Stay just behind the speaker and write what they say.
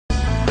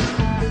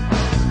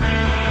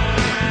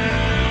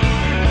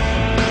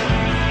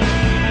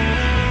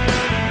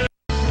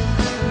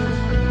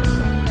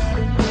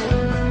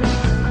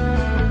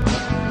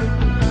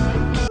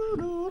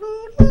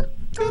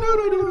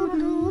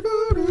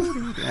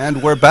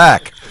And we're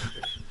back.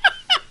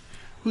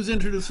 Who's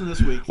introducing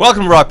this week?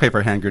 Welcome to Rock,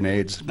 Paper, Hand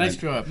Grenades. Nice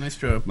job, nice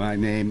job. My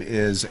name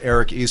is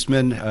Eric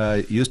Eastman.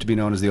 Used to be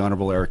known as the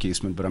Honorable Eric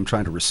Eastman, but I'm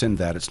trying to rescind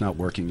that. It's not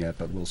working yet,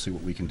 but we'll see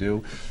what we can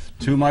do.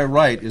 To my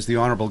right is the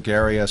Honorable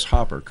Gary S.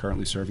 Hopper,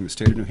 currently serving the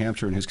state of New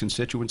Hampshire and his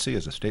constituency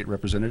as a state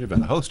representative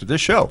and the host of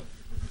this show.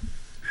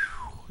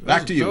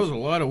 Back to you. That was a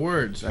lot of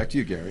words. Back to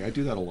you, Gary. I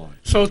do that a lot.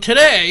 So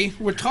today,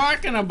 we're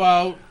talking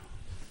about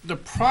the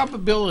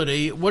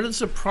probability. What is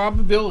the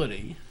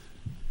probability,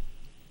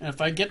 and if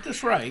I get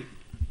this right,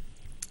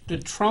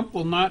 that Trump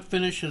will not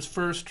finish his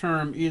first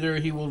term? Either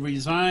he will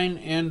resign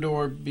and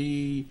or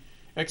be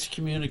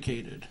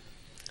excommunicated.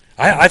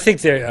 I think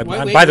there.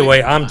 By the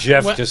way, I'm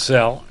Jeff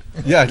Kassel.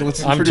 Yeah,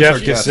 let's I'm Jeff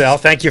Kassel.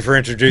 Thank you for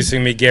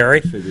introducing me,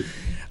 Gary.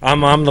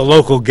 I'm the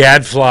local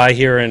gadfly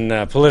here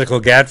in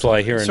political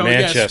gadfly here in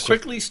Manchester. Yes,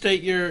 quickly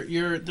state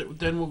your.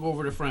 Then we'll go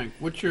over to Frank.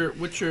 What's your?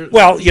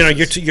 Well, thesis? you know,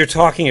 you're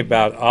talking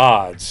about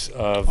odds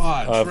of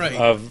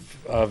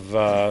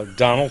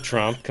Donald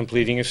Trump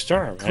completing his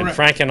term, Correct. and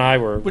Frank and I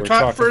were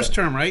talking first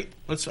about, term, right?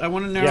 I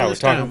want to narrow this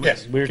down.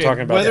 Yes, we were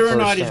talking about whether that or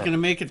not first he's term. going to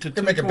make it to 220. You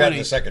can make a bet in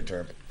the second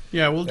term.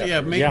 Yeah, well,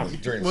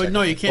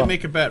 no, you can't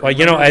make a bet. Well,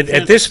 you know,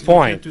 at this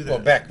point, well,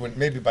 back when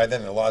maybe by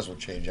then the laws will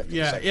change after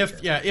the second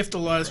term. if the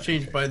laws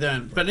change by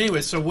then. But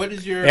anyway, so what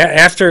is your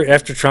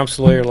after Trump's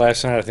lawyer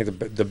last night? I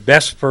think the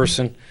best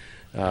person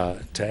to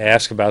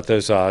ask about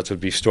those odds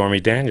would be Stormy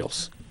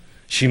Daniels.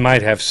 She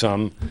might have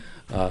some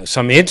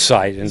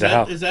insight into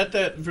how. Is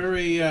that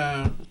very?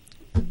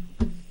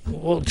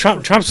 Well,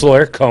 Trump's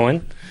lawyer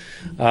Cohen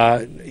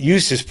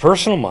used his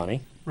personal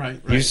money.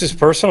 Right. Used his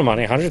personal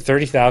money,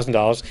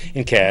 $130,000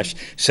 in cash,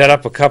 set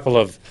up a couple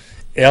of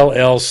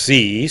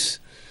LLCs,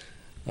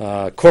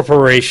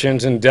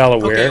 corporations in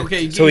Delaware,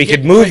 so he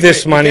could move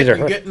this money to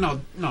her. No,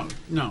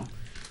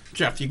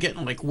 Jeff, you're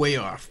getting like way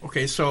off.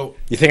 Okay, so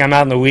you think I'm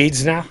out in the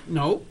weeds now?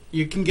 No,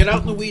 you can get out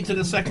in the weeds in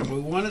a second. But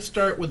we want to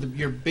start with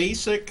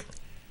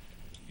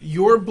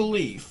your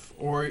belief,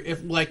 or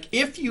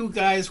if you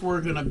guys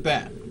were going to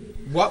bet,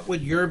 what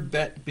would your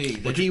bet be?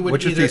 That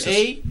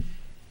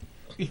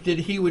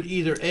he would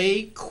either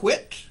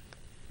quit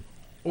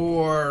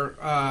or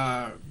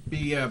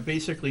be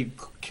basically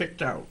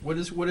kicked out. What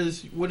is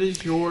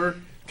your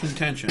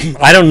contention?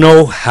 I don't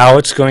know how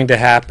it's going to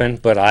happen,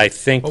 but I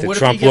think that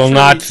Trump will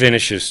not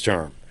finish his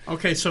term.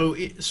 Okay, so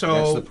that's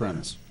the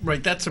premise.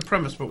 Right, that's the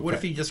premise. But what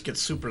if he just gets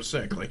super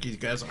sick, like he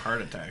has a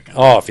heart attack?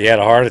 Oh, if he had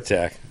a heart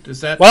attack. Does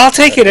that? Well, I'll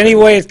take it any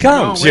way it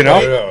comes.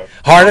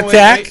 Heart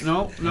attack.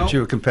 No. Aren't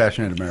you a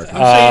compassionate American?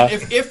 I'm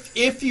saying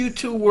if you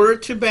two were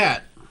to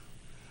bet.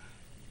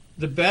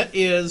 The bet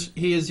is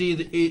he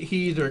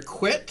either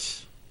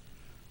quits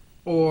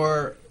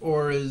or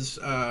is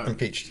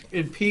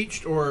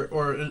impeached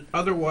or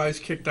otherwise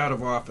kicked out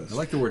of office. I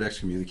like the word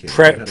excommunicated.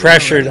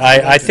 Pressured.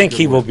 I think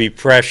he will be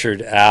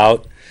pressured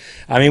out.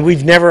 I mean,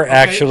 we've never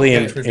actually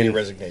in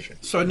resignation.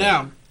 So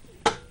now,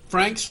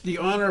 the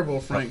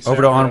Honorable Frank.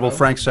 Over to Honorable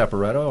Frank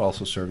Sapareto,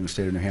 also serving the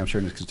state of New Hampshire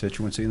in his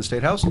constituency in the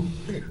State House.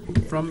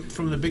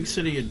 From the big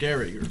city of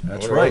Derry.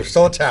 That's right. We're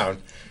still a town.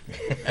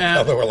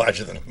 Although we're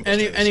larger than them.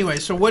 Anyway,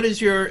 so what is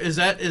your is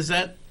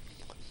that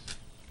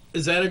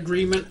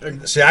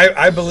agreement? See,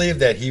 I believe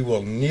that he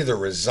will neither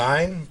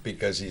resign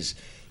because he's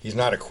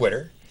not a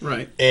quitter,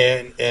 right?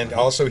 And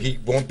also he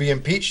won't be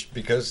impeached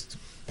because the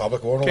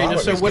public won't allow it.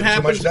 So he's what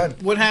happens? Too much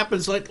done. What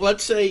happens? Like,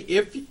 let's say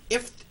if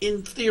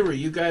in theory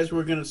you guys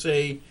were going to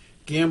say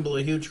gamble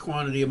a huge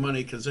quantity of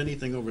money, because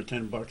anything over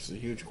 $10 is a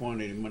huge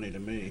quantity of money to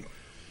me.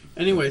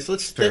 Anyways,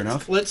 let's say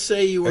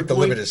you were the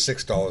limit is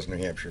 $6 in New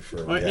Hampshire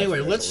for. Right, anyway,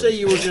 let's say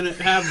you were going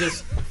to have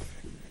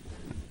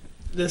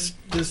this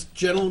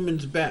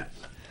gentleman's bet.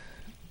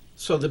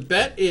 So the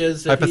bet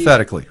is that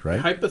hypothetically, right?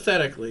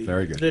 Hypothetically,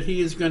 very good. That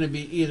he is going to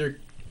be either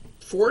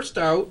forced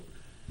out,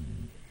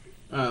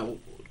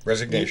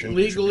 resignation,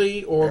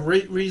 legally, or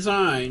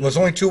resign. Well, there's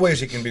only two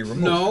ways he can be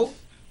removed. No.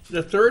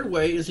 The third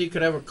way is he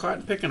could have a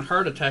cotton-picking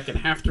heart attack and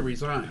have to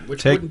resign.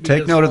 Which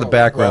take note of the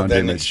background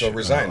then image. Still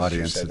resigns,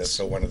 audience. That's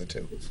so one of the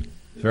two.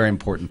 Very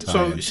important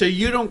time. So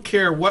you don't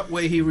care what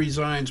way he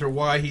resigns or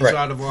why he's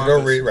out of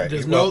office. Right.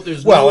 There's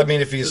I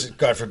mean, if he's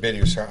God forbid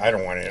he was, I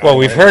don't want it. Well,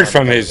 we've heard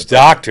from his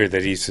doctor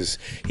that he's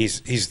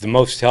the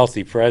most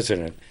healthy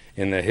president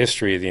in the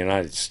history of the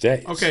United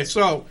States. Okay,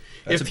 so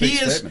if he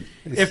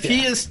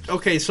is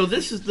okay, so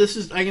this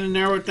is I'm going to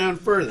narrow it down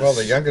further. Well,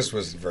 the youngest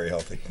was very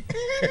healthy.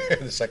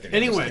 The second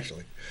anyway,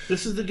 actually.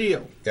 This is the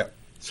deal. Yeah.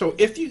 So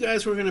if you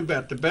guys were going to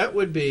bet, the bet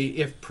would be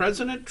if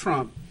President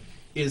Trump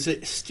is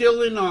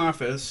still in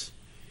office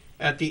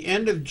at the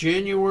end of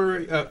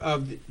January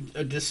of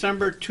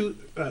December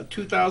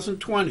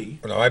 2020.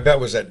 No, my bet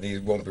was that he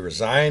won't be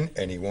resigned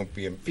and he won't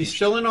be impeached. If he's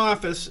still in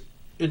office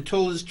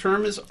until his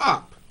term is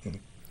up,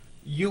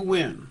 you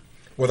win.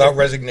 Without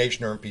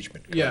resignation or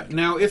impeachment. Yeah.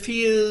 Now, if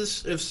he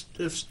is,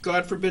 if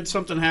God forbid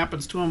something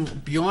happens to him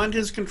beyond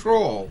his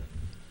control,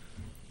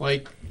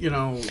 like,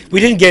 we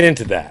didn't get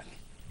into that.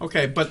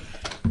 Okay, but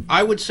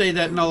I would say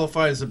that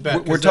nullifies the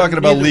bet. We're talking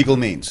about legal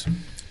means.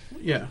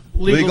 Yeah.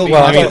 Legal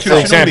Well, I mean, for Constitutional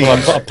example,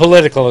 means- a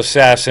political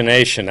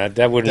assassination,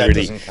 that wouldn't That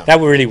really, doesn't count. that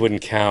really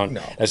wouldn't count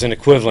No. as an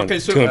equivalent Okay,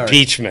 so- to All right.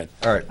 impeachment.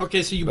 All right.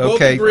 Okay, so you both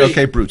Okay, agree.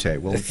 okay, Brute.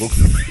 We'll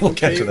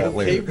get to that Okay,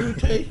 later.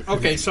 Brute.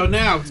 Okay, so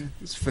now,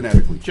 It's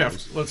phonetically. Jeff,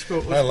 let's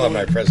go. I love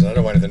my president. I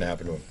don't want anything to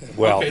happen to him.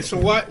 Well, Okay, so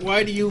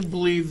why do you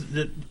believe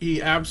that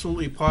he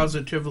absolutely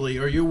positively,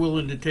 are you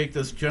willing to take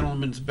this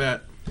gentleman's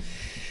bet?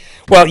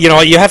 well,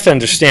 you have to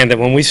understand that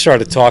when we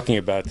started talking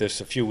about this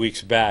a few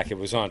weeks back, it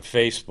was on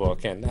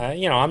Facebook, and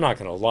I'm not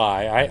going to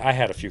lie, I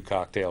had a few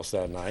cocktails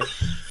that night.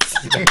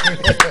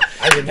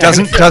 I didn't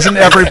Doesn't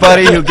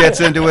everybody who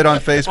gets into it on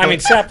Facebook? I mean,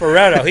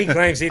 Sapareto, he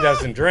claims he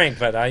doesn't drink,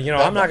 but I'm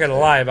not going to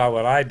lie about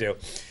what I do.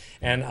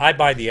 And I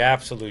buy the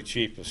absolute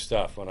cheapest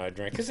stuff when I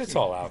drink, because it's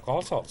all alcohol,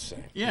 it's all the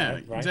same. Yeah,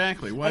 right?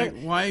 exactly. I Why?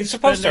 don't- Why? It's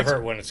supposed to spend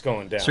hurt when it's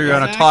going down. so you're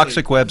on a Exactly.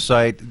 toxic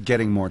website,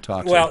 getting more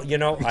toxic. Well,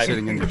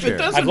 sitting in your If it chair.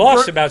 doesn't- I've lost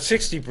work- about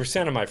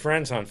 60% of my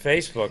friends on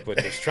Facebook with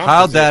this Trump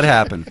How'd that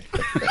position. happen?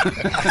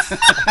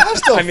 I'm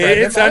still I mean, friend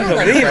it's him. I don't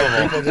wanna friend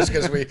unbelievable. people just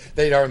because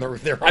they are on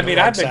they're on I the mean,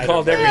 wrong I've been side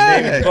called of every it.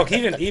 name in the book.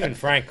 Even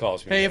Frank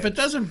calls me. Hey, if names.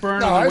 it doesn't burn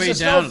No, on I the was way a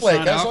down, it's snowflake.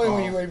 not That's only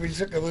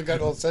alcohol. when you got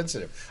a little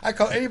sensitive. I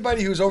call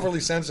anybody who's overly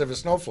sensitive a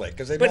snowflake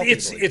because they. But know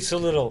it's people. it's a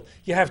little.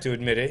 You have to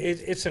admit it.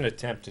 It's an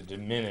attempt to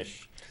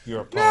diminish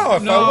your No, opponent.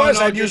 if No, I was,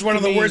 no, I'd use just one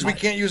of the to words me. we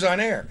can't use on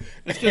air.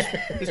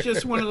 It's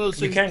just one of those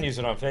You things. can use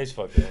it on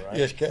Facebook, though, right?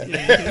 Yes,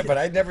 can. But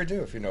I never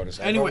do. If you notice.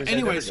 I Anyway,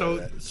 never go so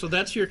to that. so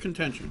that's your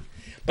contention.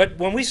 But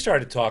when we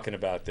started talking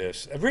about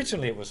this,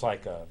 originally it was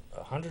like a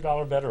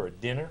 $100 bet or a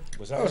dinner.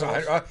 Was that what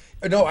it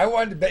was? No, I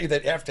wanted to bet you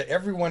that after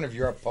every one of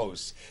your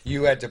posts,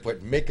 you had to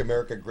put "Make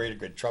America Great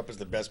Again." Trump is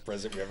the best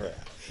president we ever had.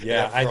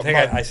 Yeah, for I a think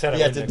month. I said I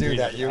you had to wouldn't do agree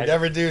that. with You I-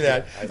 never do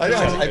that. yeah, I know.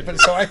 I think But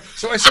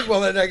so I said,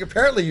 well, then,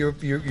 apparently you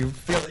feel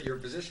that your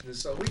position is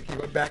so weak, you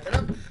would back it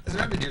up. I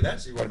said, I'm going to do that.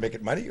 So you want to make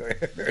it money?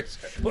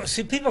 Well,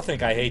 see, people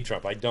think I hate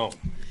Trump. I don't.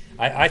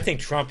 I think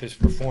Trump is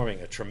performing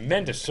a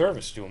tremendous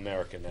service to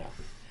America now.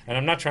 And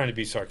I'm not trying to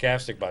be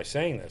sarcastic by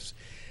saying this,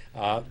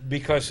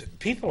 because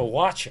people are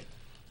watching.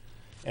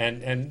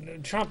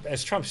 And Trump,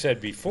 as Trump said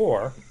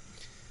before,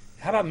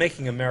 how about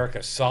making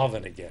America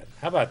solvent again?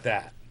 How about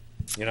that?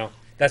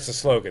 That's the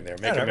slogan there.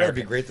 Make Yeah, America, that'd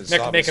be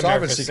great. make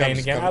America sane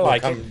again. I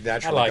like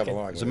it. I like it.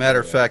 As a matter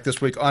of fact,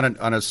 this week on a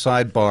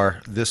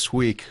sidebar, this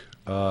week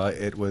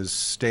it was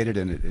stated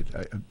in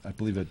I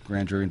believe a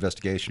grand jury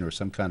investigation or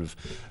some kind of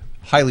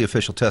highly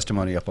official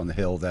testimony up on the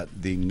Hill that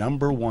the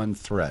number one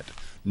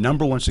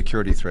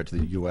security threat to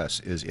the U.S.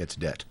 is its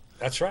debt,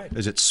 That's right.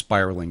 is its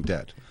spiraling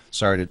debt.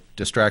 Sorry to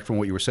distract from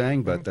what you were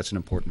saying, but that's an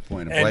important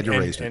point. I'm glad you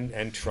raised it.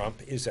 And Trump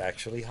is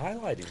actually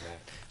highlighting that.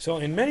 So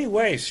in many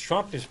ways,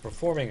 Trump is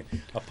performing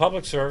a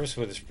public service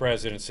with his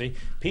presidency.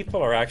 People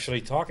are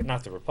actually talking,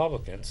 not the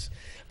Republicans,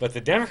 but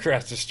the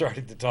Democrats are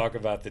starting to talk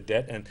about the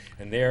debt, and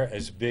they're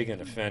as big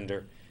an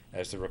offender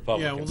as the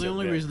Republicans. Yeah, well, the have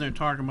only been. reason they're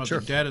talking about Sure.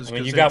 the debt is I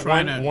mean, because you they're got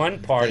trying to. one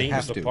party They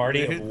have is the to.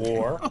 party of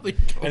war, No, they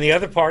don't. and the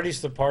other party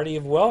is the party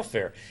of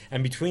welfare.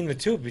 And between the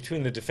two,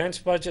 between the defense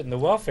budget and the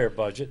welfare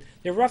budget,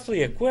 they're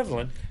roughly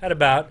equivalent at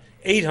about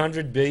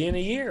 $800 billion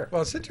a year.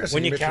 Well, it's interesting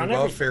when you mention count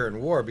everything. welfare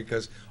and war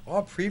because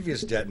all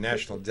previous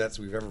national debts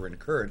we've ever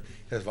incurred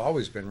have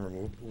always been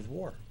removed with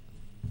war.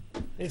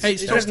 It's, Hey, it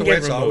so- That's doesn't the way get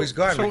it's removed. always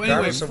gone, So anyway,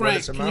 regardless of what Frank,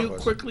 its can amount you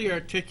was. quickly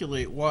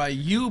articulate why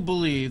you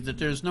believe that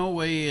there's no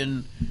way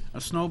in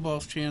a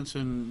snowball's chance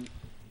in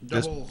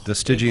double the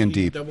Stygian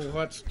deep. double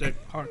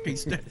hockey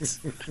sticks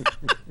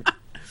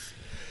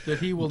that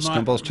he will not?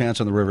 Snowball's chance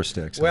on the river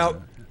Styx.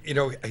 Well,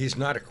 he's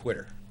not a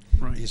quitter.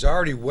 Right. He's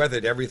already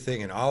weathered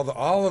everything, and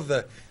all of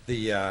the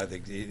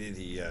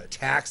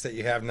tax that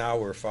you have now,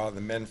 where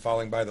the men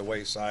falling by the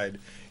wayside,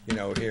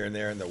 here and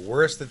there, and the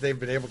worst that they've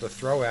been able to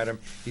throw at him,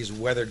 he's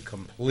weathered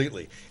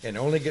completely, and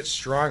only gets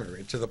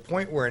stronger to the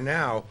point where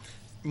now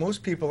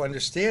most people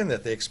understand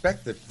that they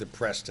expect the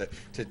press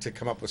to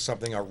come up with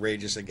something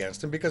outrageous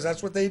against him because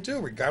that's what they do,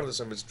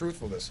 regardless of its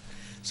truthfulness.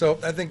 So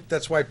I think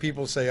that's why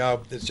people say, "Oh,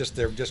 they're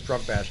just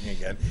Trump bashing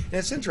again." And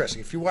it's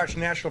interesting if you watch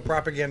national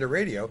propaganda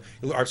radio,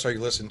 you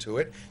listen to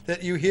it,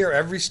 that you hear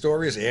every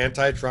story is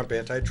anti-Trump,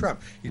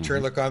 anti-Trump. You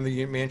look on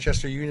the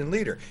Manchester Union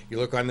Leader, you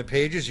look on the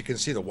pages, you can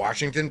see the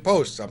Washington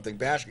Post, something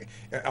bashing.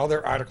 All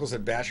their articles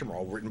that bash him are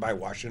all written by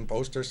Washington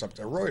Post or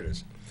something, or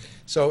Reuters.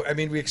 So, I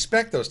mean, we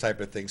expect those type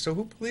of things. So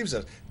who believes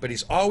us? But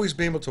he's always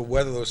been able to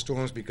weather those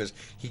storms because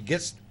he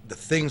gets the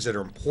things that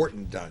are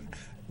important done.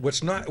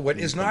 What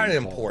is not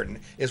important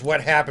is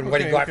what happened,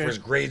 what he got for his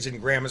grades in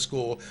grammar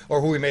school,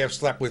 or who he may have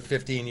slept with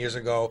 15 years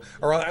ago.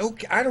 Or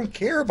I don't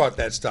care about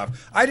that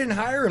stuff. I didn't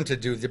hire him to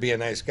be a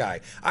nice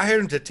guy. I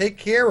hired him to take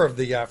care of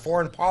the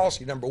foreign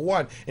policy, number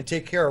one, and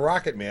take care of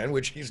Rocket Man,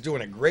 which he's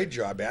doing a great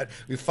job at.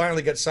 We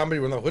finally got somebody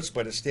with no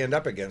chutzpah to stand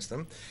up against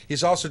him.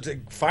 He's also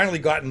finally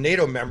gotten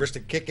NATO members to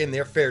kick in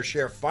their fair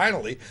share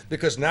finally,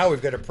 because now we've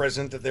got a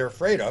president that they're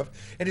afraid of,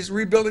 and he's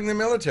rebuilding the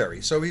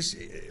military. So he's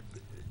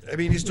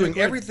doing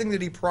everything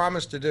that he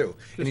promised to do,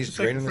 and he's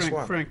draining the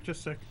swamp. Frank, just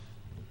a sec.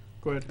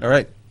 Go ahead. All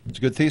right. It's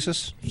a good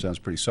thesis. Sounds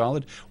pretty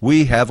solid.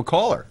 We have a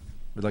caller.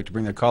 We'd like to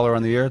bring that caller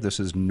on the air. This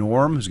is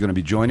Norm, who's going to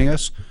be joining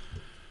us.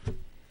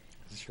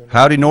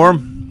 Howdy,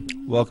 Norm.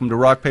 Welcome to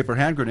Rock, Paper,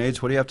 Hand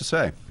Grenades. What do you have to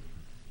say?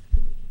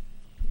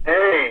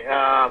 Hey,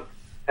 Trump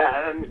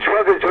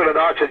is doing an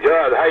awesome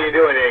job. How you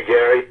doing there,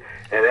 Gary?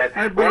 And that,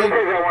 Hi, one of buddy. the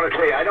things I want to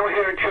say, I don't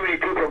hear too many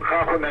people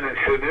complimenting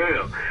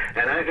Sununu,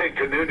 and I think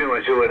Sununu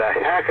is doing a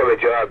heck of a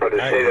job for the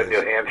state of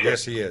New Hampshire.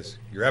 Yes, he is.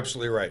 You're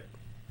absolutely right.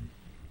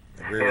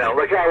 I agree You with know,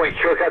 look how we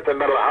shook up the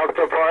mental health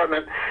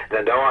department, the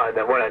DYS,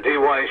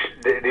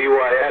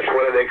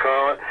 what do they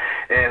call it,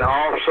 and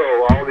also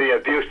all the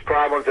abuse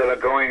problems that are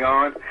going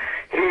on.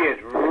 He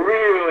is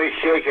really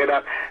shaking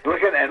up.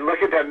 Look at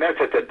the mess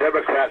that the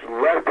Democrats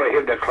left for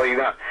him to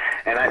clean up,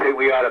 and I think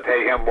we ought to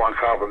pay him one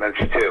compliments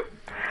too.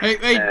 Hey,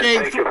 And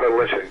Dave. thank you for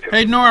listening to me.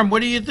 Hey, Norm,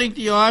 what do you think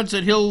the odds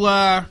that he'll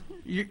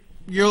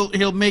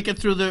make it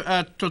through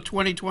the till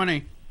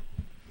 2020?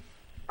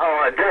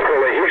 Oh,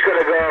 definitely. He's going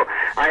to go.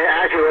 I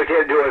actually look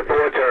into it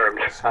 4 terms.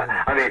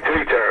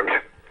 3 terms.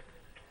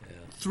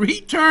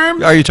 3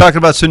 terms? Are you talking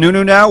about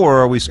Sununu now, or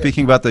are we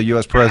speaking about the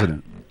U.S.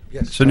 president?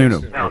 Yes.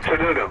 Sununu. No,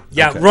 Sununu.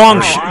 Yeah, Okay.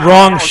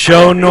 wrong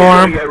show,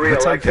 Norm. He's gonna get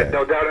reelected, okay.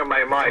 no doubt in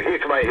my mind. He's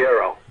my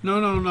hero.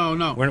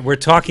 No. We're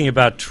talking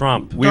about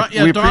Trump. We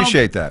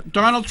appreciate that.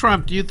 Donald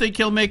Trump, do you think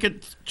he'll make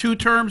it 2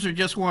 terms or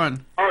just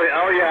 1?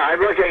 Oh, yeah. I'm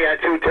looking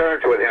at 2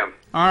 terms with him.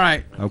 All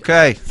right.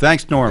 Okay.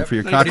 Thanks, Norm, for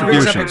your Thank you.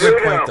 contributions.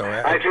 Good point, though.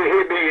 I see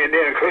him being in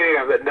there and cleaning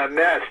up the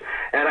mess,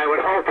 and I would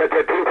hope that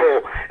the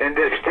people in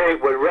this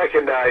state would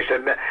recognize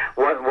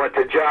what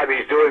the job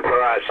he's doing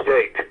for our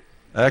state.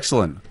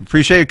 Excellent.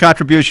 Appreciate your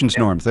contributions,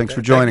 Norm. Thanks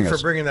for joining Thank you us.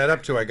 for bringing that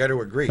up, too. I got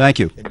to agree. Thank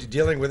you. And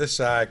dealing with this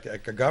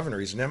governor,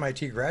 he's an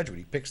MIT graduate.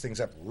 He picks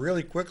things up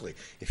really quickly.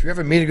 If you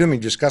ever meet him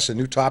and discuss a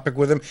new topic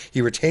with him,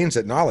 he retains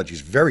that knowledge.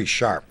 He's very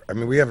sharp. I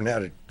mean, we haven't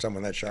had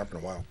someone that sharp in a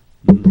while.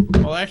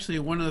 Well, actually,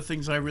 one of the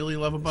things I really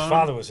love His about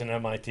father him, was an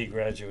MIT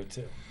graduate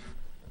too.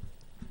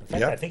 In fact,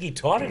 Yep. I think he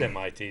taught at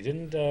MIT.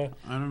 Didn't I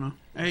don't know.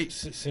 Hey,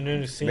 Sununu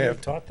May Senior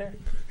have. taught there?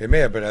 He may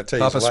have, but I'll tell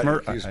you, Papa he's,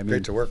 Smurf, he's I great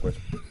mean- to work with.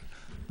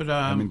 but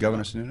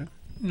Governor Sununu?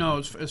 no,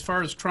 as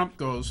far as Trump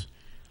goes,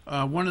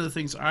 one of the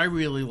things I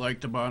really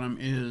liked about him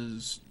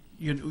is,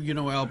 you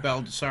know Al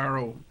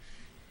Baldessaro.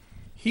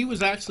 He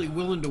was actually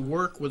willing to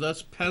work with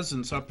us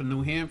peasants up in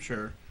New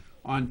Hampshire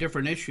on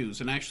different issues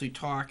and actually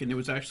talk, and there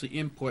was actually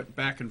input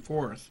back and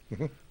forth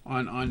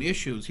on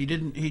issues. He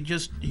didn't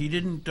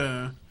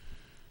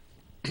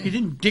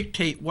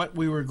dictate what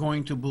we were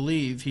going to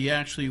believe. He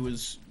actually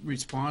was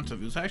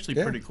responsive. It was actually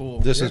Yeah. pretty cool.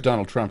 This is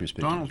Donald Trump you're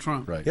speaking. Donald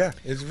Trump. Right. Yeah,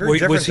 it's very Was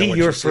different than he what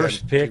your you see on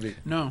first pick? TV.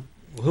 No.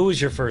 Who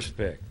was your first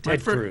pick? My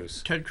Ted fir-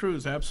 Cruz. Ted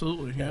Cruz,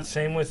 absolutely. Yeah.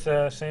 Same with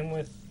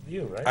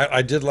you, right?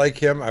 I did like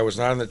him. I was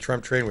not on the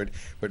Trump train.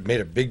 What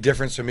made a big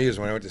difference to me is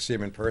when I went to see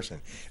him in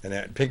person. And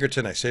at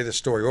Pinkerton, I say this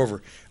story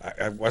over.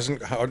 I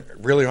wasn't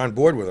really on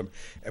board with him,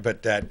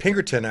 but at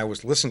Pinkerton, I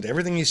was listening to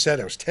everything he said.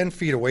 I was 10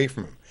 feet away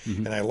from him,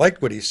 and I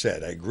liked what he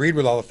said. I agreed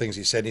with all the things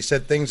he said. He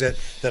said things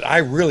that I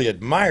really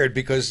admired,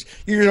 because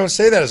you don't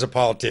say that as a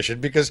politician,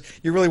 because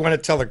you really want to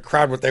tell the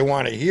crowd what they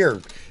want to hear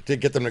to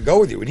get them to go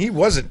with you. And he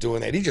wasn't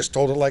doing that. He just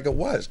told it like it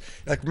was.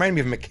 Like,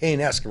 reminded me of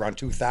McCain-esque around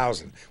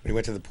 2000 when he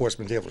went to the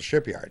Portsmouth Naval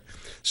Shipyard.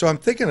 So I'm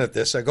thinking of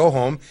this. I go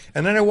home,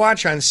 and then I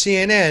watch on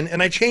CNN,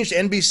 and I changed to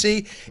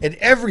NBC, and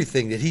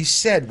everything that he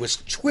said was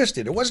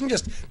twisted. It wasn't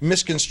just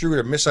misconstrued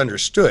or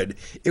misunderstood.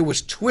 It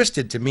was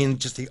twisted to mean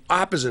just the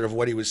opposite of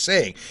what he was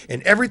saying.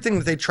 And everything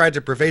that they tried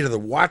to convey to the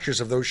watchers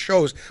of those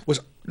shows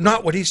was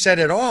not what he said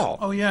at all.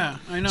 Oh yeah,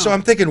 I know. So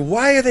I'm thinking,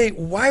 why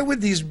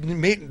would these,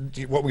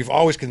 what we've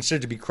always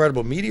considered to be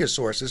credible media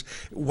sources,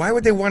 why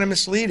would they want to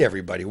mislead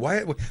everybody?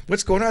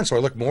 What's going on? So I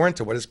look more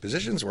into what his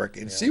positions were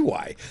and see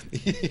why.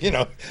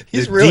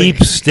 He's The really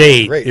deep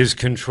state great. is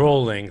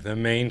controlling the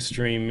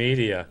mainstream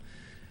media.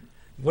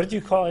 What did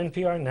you call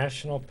NPR?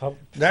 National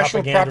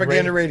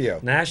Propaganda Radio.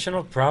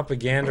 National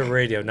Propaganda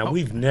Radio. Now,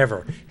 we've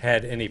never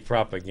had any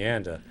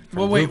propaganda from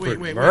Well, wait, Rupert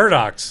wait.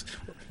 Murdoch's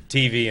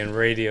TV and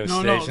radio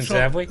stations, so,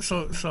 have we?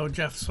 So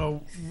Jeff,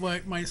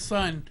 my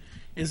son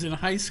is in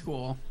high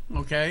school,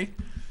 okay?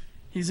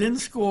 He's in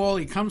school,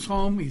 he comes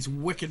home, he's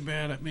wicked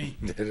mad at me.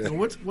 So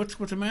what's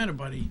the matter,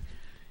 buddy? He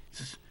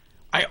says,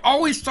 I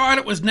always thought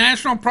it was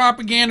National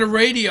Propaganda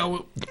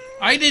Radio.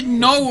 I didn't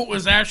know it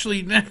was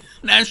actually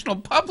National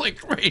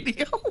Public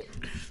Radio.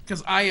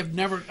 Because I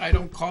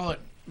don't call it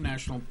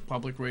National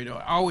Public Radio.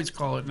 I always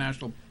call it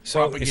National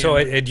Propaganda. So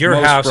at your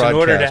Most house, in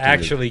order to broadcasting is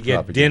actually get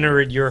propaganda. dinner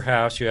at your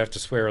house, you have to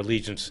swear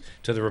allegiance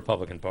to the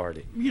Republican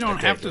Party. You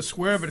don't have to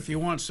swear, but if you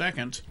want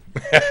seconds.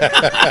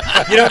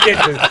 You don't get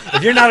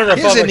if you're not a Republican.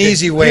 Here's an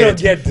easy way. You don't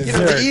get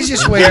dessert. The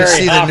easiest way to Gary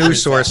see the Hoffman's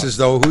news sources, house.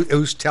 though,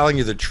 who's telling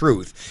you the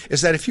truth, is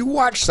that if you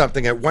watch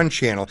something at one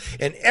channel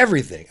and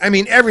everything,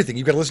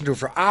 you've got to listen to it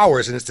for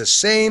hours, and it's the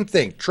same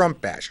thing: Trump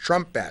bash,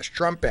 Trump bash,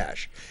 Trump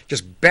bash,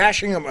 just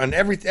bashing them on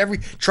every.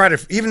 Try to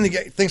even the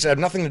things that have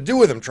nothing to do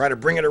with them, try to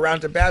bring it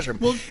around to bash them.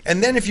 Well-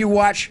 And then if you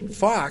watch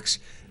Fox,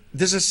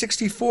 there's a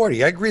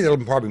 60-40. I agree that'll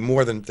be probably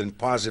more than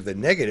positive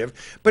than negative,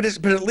 but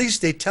at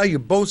least they tell you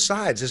both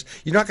sides.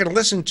 You're not going to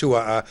listen to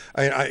a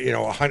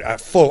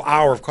full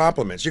hour of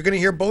compliments. You're going to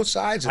hear both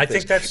sides of I things.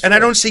 think that's and I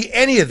true. don't see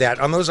any of that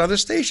on those other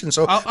stations.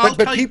 So, I'll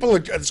but tell you- people,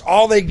 it's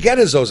all they get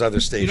is those other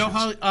stations. You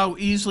know how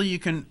easily you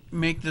can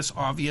make this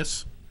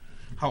obvious?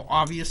 How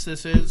obvious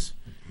this is?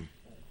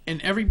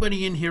 And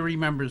everybody in here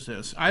remembers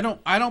this. I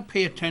don't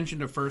pay attention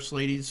to first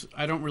ladies.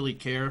 I don't really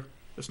care.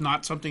 It's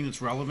not something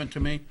that's relevant to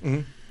me.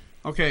 Mm-hmm.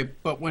 Okay,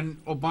 but when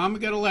Obama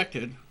got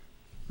elected,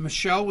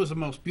 Michelle was the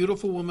most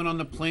beautiful woman on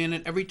the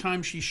planet. Every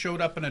time she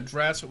showed up in a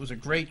dress, it was a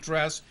great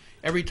dress.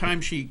 Every time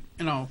she,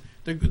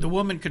 the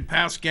woman could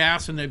pass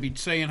gas and they'd be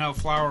saying how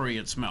flowery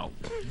it smelled.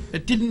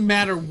 It didn't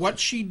matter what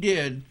she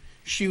did.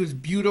 She was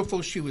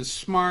beautiful. She was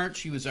smart.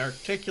 She was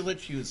articulate.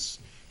 She was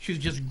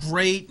just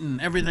great and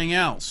everything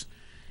else.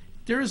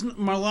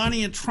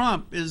 Melania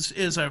Trump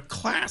is a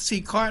classy,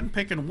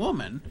 cotton-picking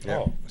woman. Yeah.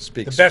 Oh,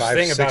 Speaks the best 5,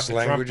 thing 6 about the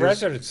Trump languages.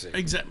 presidency.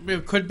 Exactly,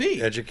 it could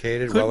be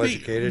Educated, Could be.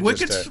 well-educated,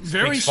 Wicked's just a-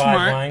 very Speaks smart.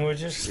 5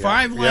 languages.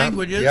 Five Yep,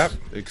 languages. Yep.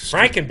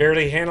 Frank can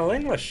barely handle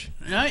English.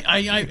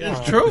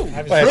 It's true.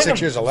 I was Well, I had with 6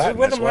 him- years of I was Latin,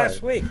 with that's him why.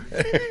 last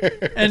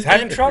week. And He's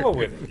having trouble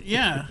with it.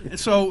 Yeah.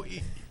 So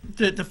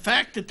the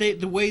fact that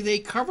the way they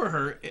cover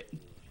her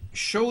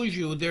shows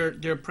you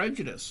their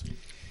prejudice.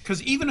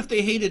 Because even if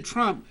they hated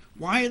Trump,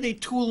 why are they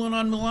tooling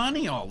on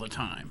Melania all the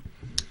time?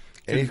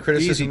 Any Easy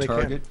criticism they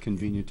target, can.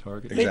 convenient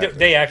target. Exactly.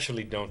 They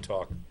actually don't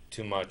talk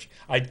too much.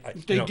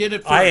 They did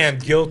it I first. am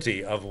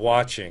guilty of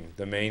watching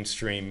the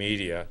mainstream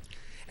media,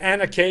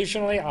 and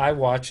occasionally I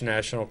watch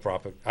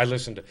I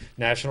listen to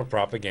national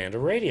propaganda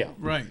radio,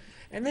 Right.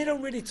 and they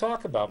don't really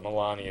talk about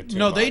Melania too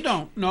No, much. they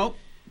don't. No.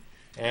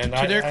 And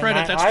To their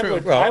credit, that's true.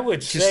 Well, I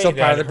would she's say still part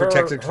that of the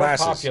protected her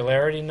classes.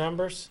 popularity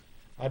numbers,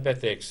 I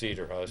bet they exceed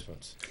her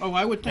husband's, Oh,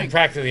 I would and think.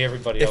 practically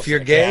everybody else. If you're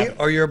in the gay cabinet.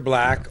 or you're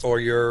black or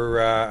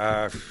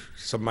you're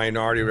some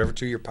minority or whatever,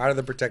 too, you're part of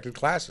the protected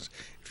classes.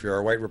 If you're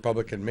a white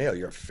Republican male,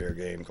 you're fair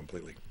game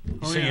completely.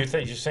 Oh, So yeah.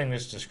 you're saying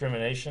there's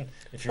discrimination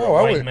if you're Oh, a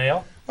I white would-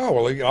 male? Oh,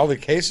 well, all the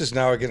cases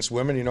now against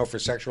women, for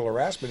sexual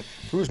harassment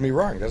proves me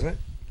wrong, doesn't it?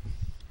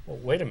 Well,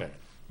 wait a minute.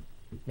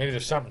 Maybe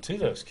there's something to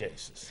those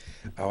cases.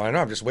 Oh, I know.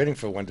 I'm just waiting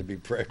for one to be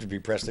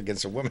pressed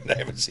against a woman. I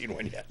haven't seen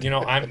one yet.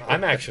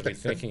 I'm actually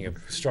thinking of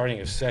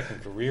starting a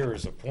second career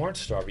as a porn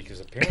star because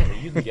apparently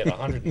you can get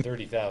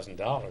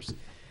 $130,000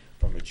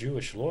 from a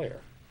Jewish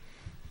lawyer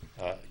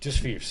just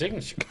for your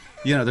signature.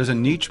 There's a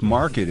niche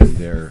market in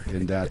there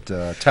in that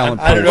talent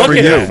I don't pool know for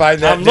if you're you. gonna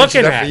find that I'm niche looking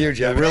enough at for you, it.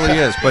 Jeff. It really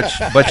is,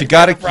 but you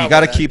got to problem with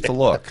that. keep the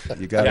look.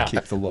 You got to Yeah.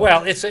 keep the look.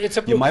 Well, it's a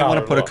blue you might want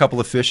to collar put a look. couple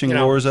of fishing You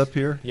know, lures up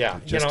here.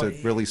 yeah, just to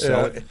really You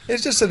sell know, it.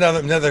 it's just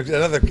another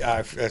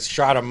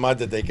shot of mud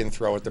that they can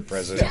throw at the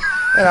president.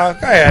 Go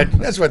ahead.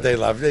 That's what they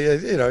love.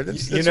 That's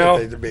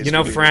what they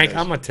basically Frank, do.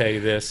 I'm going to tell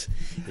you this.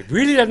 It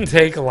really doesn't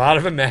take a lot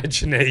of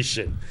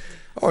imagination.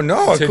 Oh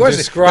no! Of to course, because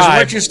describe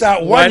once you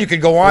start one, what- you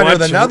could go on with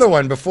what's- another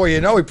one. Before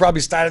you know, he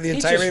probably started the He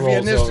entire just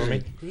avian rolls over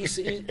industry.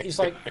 me. He's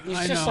I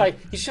know.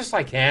 just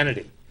like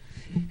Hannity.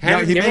 No,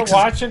 Hannity, he you ever makes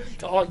watch him?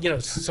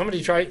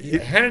 Somebody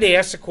Hannity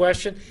asks a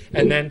question,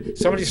 and then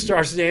somebody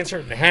starts to answer,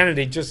 and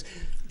Hannity just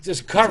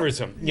covers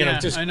him. Yeah,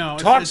 Just I know.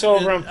 talks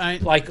over him I-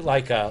 like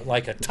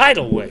a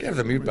tidal You wave. have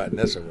the mute button.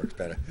 This works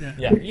better.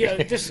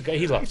 Yeah. This is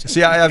he loves it.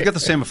 See, I've got the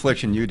same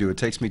affliction you do. It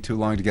takes me too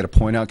long to get a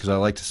point out because I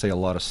like to say a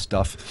lot of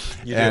stuff.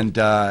 You do.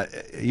 And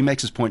he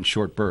makes his point in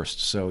short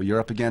bursts. So you're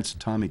up against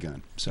Tommy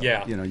gun. So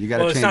Yeah. you got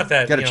Well, to it's not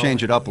that,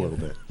 change it up a little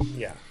bit.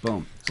 Yeah.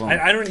 Boom. Boom.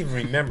 I don't even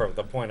remember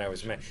the point I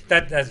was making.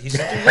 That he's a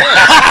derailed.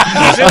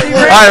 He's a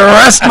derailed.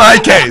 I rest my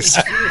case.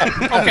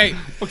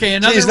 Okay.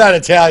 Another He's not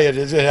Italian.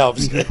 It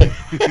helps.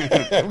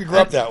 We grew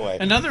up that way.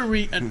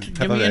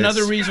 give me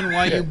another reason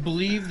why you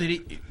believe that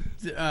he,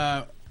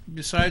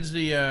 besides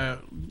the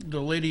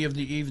lady of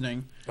the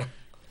evening,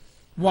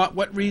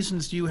 what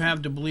reasons do you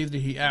have to believe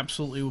that he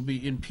absolutely will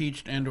be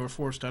impeached and or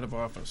forced out of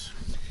office?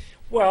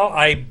 Well,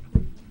 I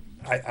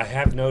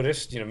have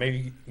noticed,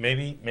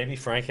 maybe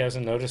Frank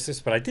hasn't noticed this,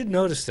 but I did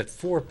notice that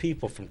 4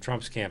 people from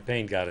Trump's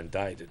campaign got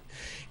indicted,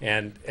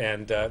 and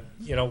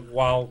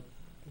while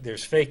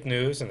there's fake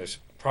news and there's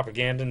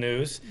propaganda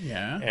news,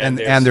 Yeah. And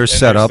there's there's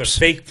setups. the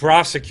fake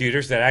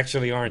prosecutors that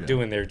actually aren't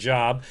doing their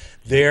job.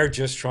 They're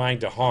just trying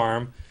to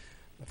harm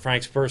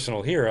Frank's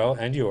personal hero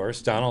and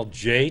yours, Donald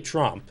J.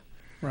 Trump.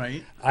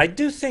 Right. I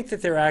do think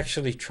that they're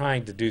actually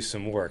trying to do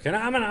some work. And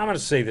I'm going to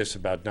say this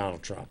about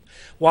Donald Trump.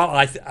 While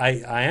I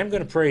am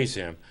going to praise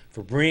him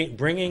for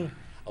bringing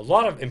a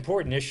lot of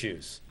important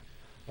issues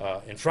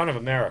in front of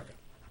America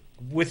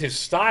with his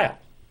style,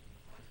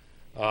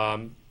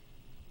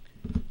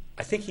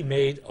 I think he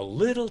made a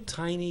little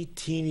tiny,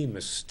 teeny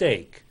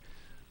mistake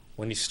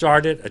when he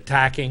started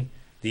attacking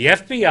the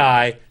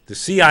FBI, the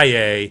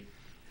CIA,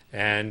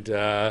 and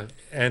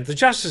the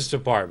Justice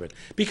Department,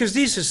 because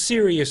these are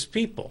serious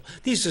people.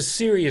 These are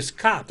serious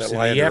cops That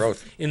lie under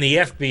oath. in the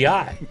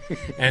FBI,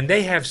 and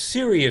they have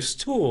serious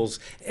tools.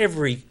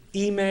 Every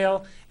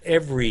email,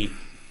 every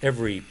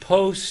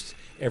post,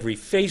 every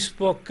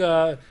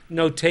Facebook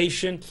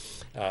notation,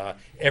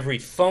 every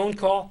phone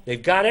call.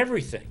 They've got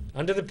everything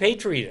under the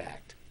Patriot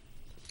Act.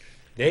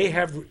 They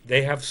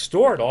have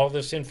stored all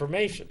this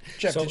information.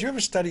 Jeff, So, did you ever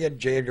study at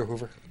J. Edgar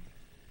Hoover?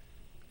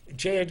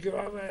 J. Edgar,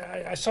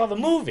 I saw the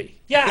movie.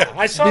 Yeah,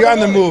 I saw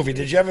Beyond the the movie. movie,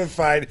 did you ever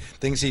find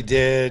things he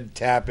did,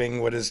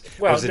 tapping, what his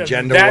Well,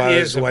 agenda that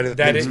was, is what the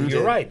that things is, he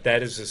you're did? right.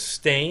 That is a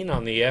stain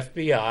on the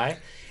FBI.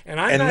 And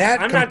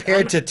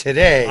Compared to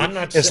today, I'm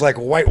not it's sa- like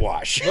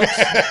whitewash.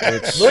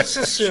 Let's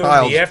assume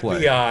Child's the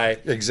play.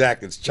 FBI.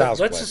 Exactly, it's child's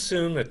Let's play.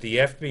 assume that the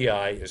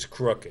FBI is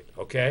crooked.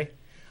 Okay,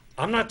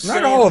 I'm not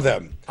saying Not all of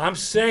them. I'm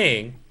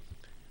saying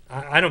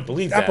I don't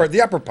believe that.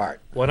 The upper part.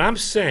 What I'm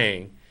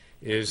saying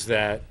is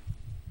that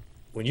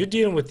when you're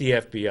dealing with the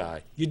FBI,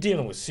 you're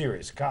dealing with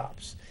serious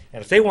cops,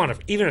 and if they want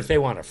to, even if they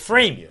want to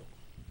frame you,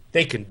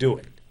 they can do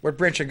it. What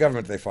branch of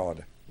government do they fall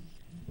under?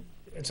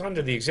 It's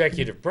under the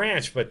executive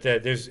branch, but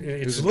it's Who's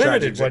in charge of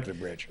limited. executive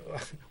branch?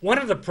 One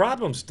of the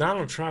problems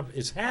Donald Trump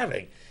is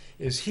having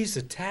is he's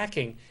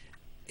attacking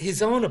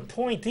his own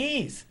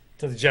appointees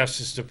to the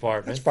Justice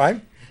Department. That's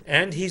fine.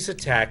 And he's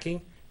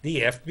attacking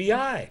the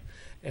FBI.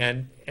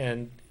 And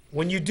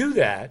when you do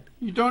that,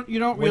 You don't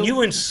when really.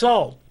 you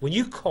insult, when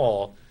you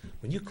call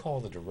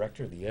the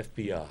director of the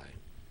FBI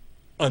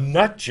a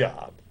nut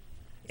job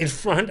in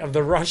front of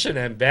the Russian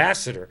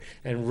ambassador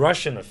and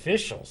Russian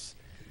officials,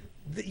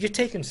 you're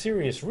taking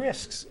serious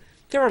risks.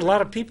 There are a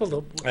lot of people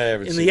in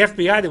the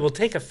FBI that will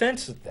take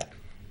offense at that.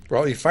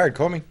 Well, he fired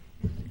Comey.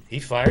 He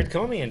fired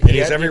Comey, and He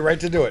has every right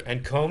to do it.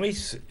 And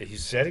Comey, he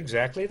said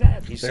exactly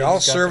that. He They said all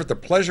he's got serve the- at the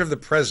pleasure of the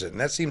president.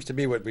 And that seems to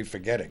be what we're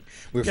forgetting.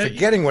 We're Yeah,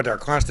 forgetting what our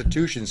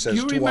Constitution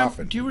says too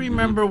often. Do you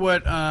remember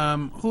what?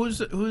 Who's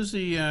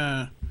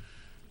the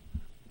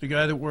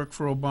guy that worked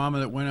for Obama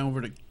that went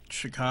over to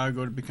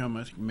Chicago to become,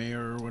 I think,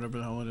 mayor or whatever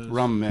the hell it is?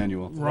 Rahm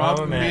Emanuel.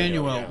 Rahm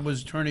Emanuel yeah.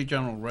 was Attorney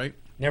General, right?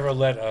 Never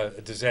let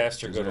a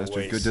disaster go to Disaster,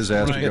 waste. good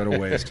disaster Right. go to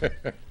waste.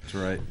 That's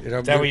right. You know,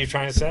 Is that what you're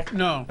trying to say?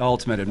 No.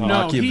 Ultimate and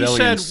No, he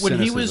Machiavellian said when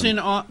he was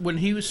cynicism. when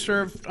he was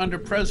served under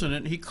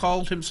president, he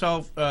called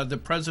himself the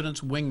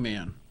president's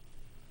wingman.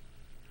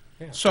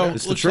 Yeah. So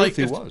It's the looks truth, like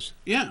he if- was.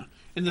 Yeah,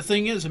 and the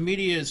thing is, the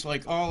media is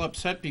like all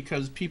upset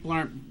because people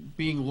aren't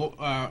being.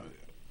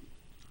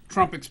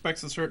 Trump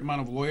expects a certain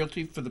amount of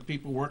loyalty for the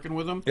people working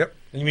with him. Yep.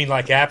 You mean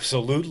like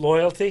absolute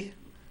loyalty?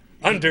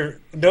 Under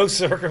no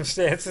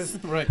circumstances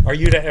Right. are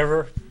you to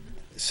ever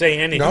say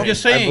anything. No,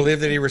 just I saying. believe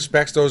that he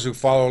respects those who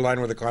follow in line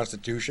with the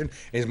Constitution.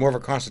 And he's more of a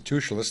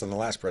constitutionalist than the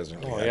last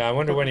president. we Oh, had. yeah, I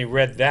wonder when he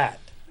read that.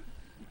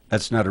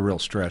 That's not a real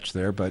stretch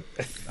there, but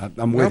I'm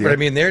No, with you. but I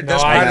mean, that's No,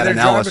 part I- of their job is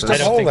analysis. to I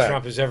don't hold think that.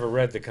 Trump has ever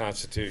read the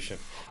Constitution.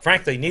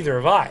 Frankly, neither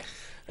have I.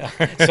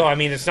 So, I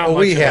mean, it's not Well,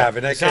 much we of a- have,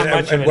 and, it's not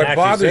much of and an what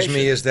bothers accusation.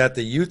 me is that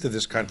the youth of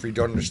this country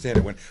don't understand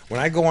it. When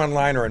I go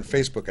online or on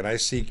Facebook and I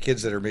see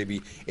kids that are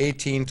maybe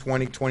 18,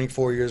 20,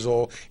 24 years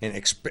old and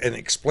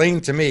explain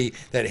to me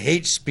that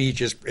hate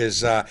speech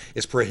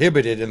is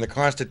prohibited in the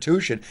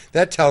Constitution,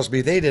 that tells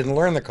me they didn't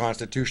learn the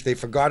Constitution. They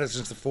forgot it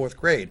since the fourth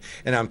grade.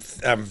 And I'm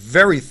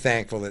very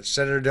thankful that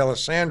Senator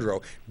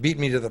D'Alessandro beat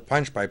me to the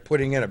punch by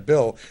putting in a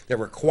bill that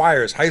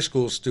requires high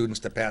school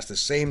students to pass the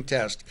same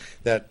test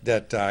that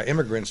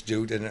immigrants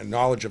do in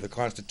knowledge of the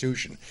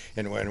Constitution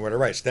and what are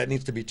rights. That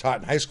needs to be taught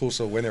in high school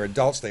so when they're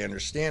adults they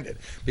understand it,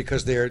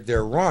 because they're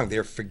wrong.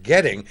 They're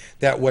forgetting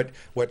that what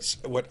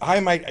I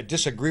might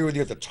disagree with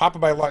you at the top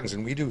of my lungs,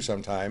 and we do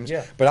sometimes,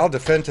 Yeah. but I'll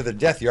defend to the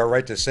death your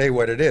right to say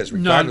what it is,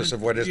 regardless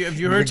of what it is. have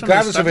you heard some of the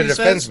Regardless of stuff it he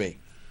offends says? me.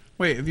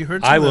 Wait, have you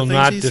heard? Some I of the will things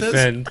not he says?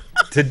 defend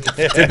to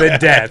the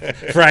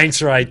death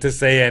Frank's right to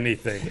say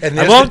anything. And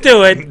I there's won't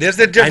do it. There's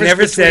the difference I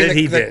never between said it.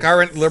 He the did.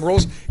 current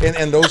liberals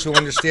and those who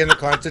understand the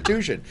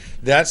Constitution.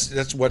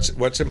 That's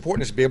what's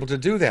important, is to be able to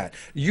do that.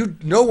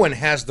 No one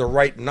has the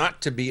right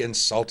not to be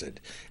insulted,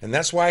 and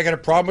that's why I got a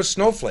problem with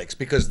snowflakes,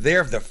 because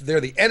they're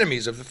the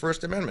enemies of the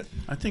First Amendment.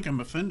 I think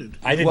I'm offended.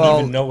 I didn't Well-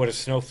 even know what a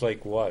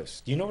snowflake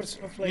was. Do you know what a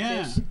snowflake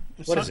Yeah. is?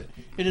 What is it?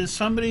 It is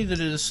somebody that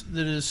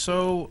is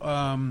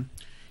so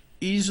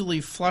easily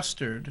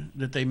flustered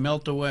that they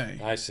melt away.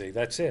 I see.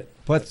 That's it.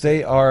 But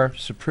they are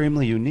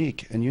supremely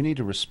unique, and you need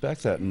to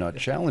respect that and not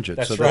challenge it.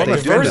 That's so right. that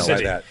they do melt.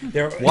 Diversity.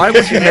 that. Why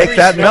would you make every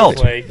that melt?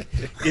 snowflake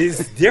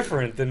is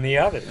different than the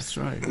others. That's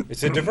right.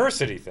 It's a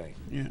diversity thing.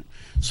 Yeah.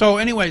 So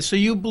anyway, so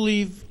you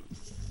believe,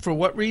 for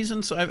what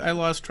reasons? I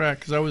lost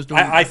track because I was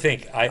doing. I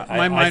think My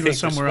I mind think was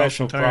somewhere the else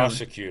special entirely.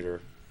 prosecutor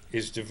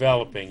is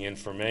developing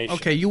information.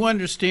 Okay, you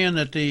understand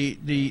that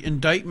the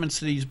indictments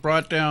that he's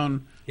brought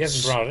down. He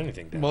hasn't brought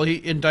anything down. Well,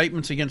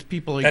 indictments against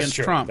people That's against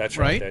true. Trump. That's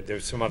right. right.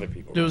 There's some other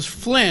people. There was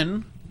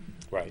Flynn,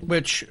 Right.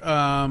 which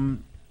the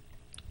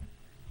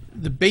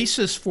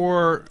basis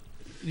for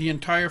the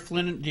entire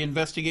Flynn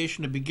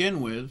investigation to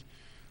begin with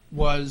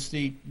was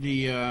the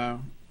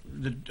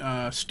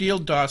Steele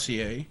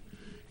dossier,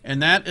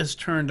 and that has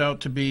turned out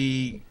to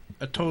be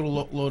a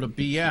total load of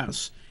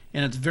BS.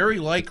 And it's very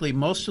likely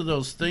most of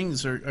those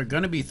things are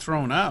going to be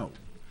thrown out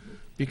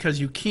because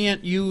you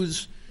can't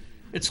use.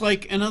 It's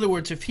like, in other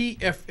words, if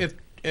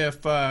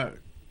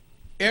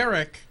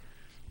Eric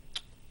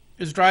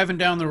is driving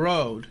down the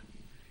road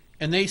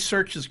and they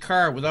search his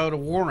car without a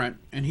warrant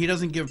and he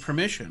doesn't give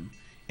permission,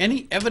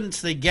 any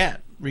evidence they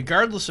get,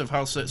 regardless of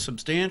how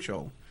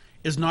substantial,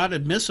 is not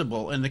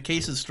admissible and the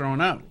case is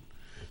thrown out.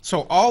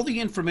 So all the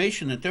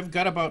information that they've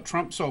got about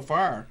Trump so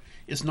far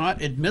is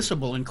not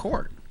admissible in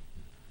court.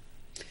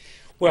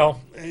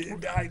 Well,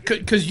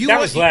 Because you that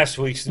was last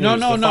week's news. no,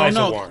 the no, FISA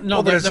no, warrant. no.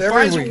 Well, but The it's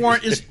every FISA week.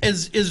 warrant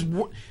is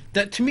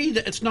that to me.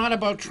 That it's not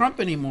about Trump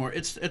anymore.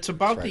 It's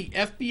about That's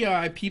right. the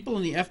FBI, people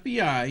in the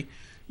FBI,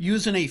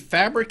 using a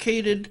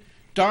fabricated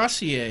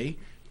dossier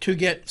to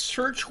get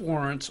search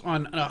warrants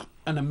on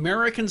an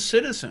American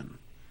citizen.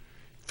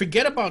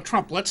 Forget about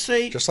Trump. Let's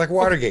say Just like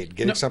Watergate,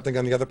 getting No. something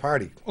on the other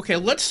party. okay.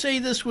 Let's say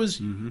this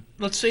was.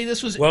 Let's say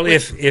this was. Well,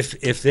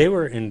 if they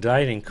were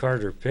indicting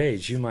Carter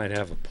Page, you might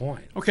have a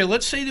point. Okay,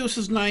 let's say this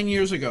was 9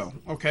 years ago,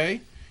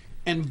 okay?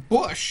 And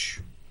Bush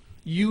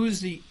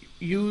used the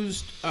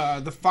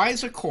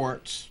FISA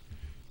courts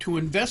to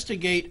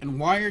investigate and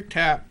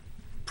wiretap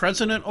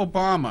President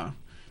Obama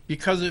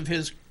because of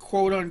his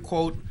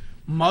quote-unquote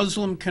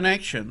Muslim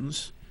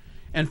connections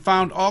and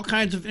found all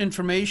kinds of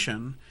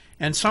information,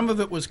 and some of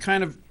it was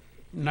kind of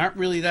not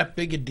really that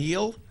big a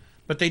deal,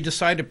 but they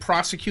decided to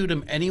prosecute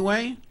him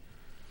anyway.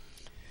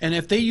 And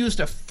if they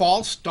used a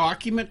false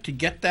document to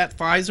get that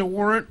FISA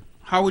warrant,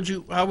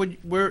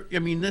 I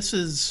mean, this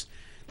is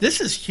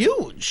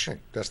huge.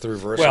 That's the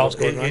reverse Well, of what's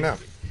going on now.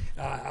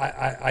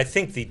 I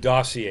think the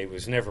dossier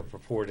was never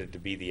purported to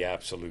be the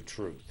absolute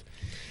truth.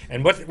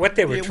 And what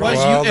they were It trying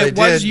was, Well, it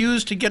they was did.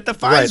 used to get the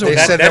FISA Right, they warrant.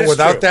 said That that is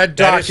without true. that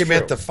That is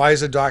document, true. the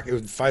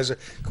FISA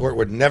court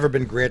would never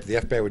been granted, the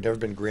FBI would never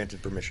been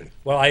granted permission.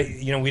 Well,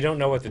 we don't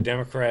know what the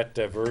Democrat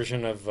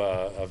version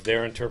of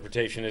their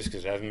interpretation is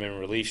because it hasn't been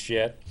released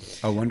yet.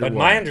 I wonder But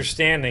why. my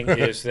understanding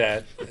is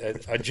that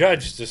a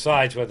judge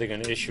decides whether they're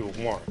going to issue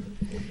a warrant,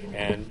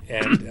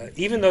 and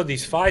even though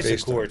these FISA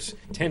Based on- courts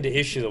tend to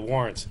issue the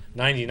warrants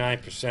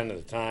 99% of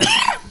the time,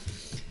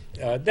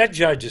 that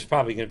judge is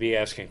probably going to be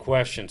asking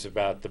questions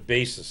about the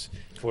basis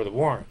for the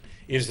warrant.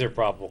 Is there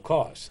probable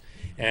cause?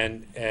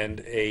 And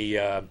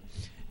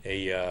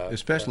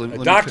Especially- let a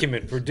me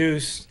document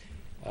produced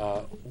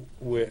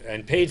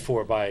and paid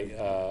for by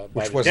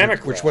the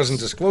Democrats. Which wasn't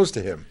disclosed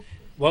to him.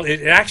 Well,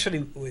 it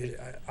actually,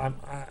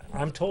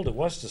 I'm told it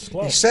was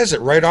disclosed. He says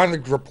it right on the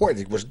report.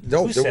 It was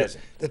no. Who there says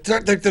was,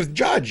 the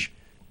judge.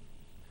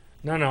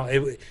 No,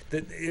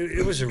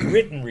 it was a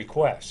written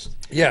request.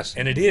 Yes.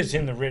 And it is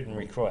in the written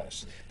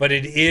request. But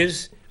it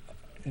is,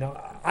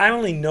 I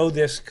only know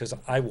this because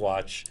I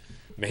watch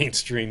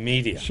mainstream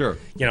media. Sure.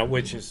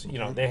 Which is,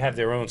 they have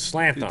their own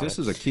slant on This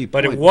it. is a key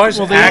But point. it was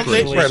Well, they-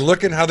 actually. Right.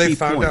 Look at how they Key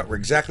found point. out.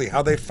 Exactly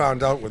how they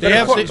found out. With They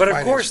have- But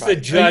of course the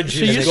judge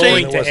So is you're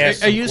going saying, to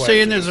ask are you some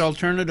saying there's questions.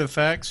 alternative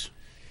facts?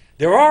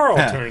 There are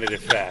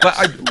alternative facts.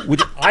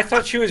 But I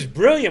thought she was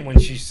brilliant when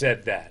she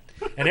said that.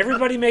 And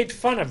everybody made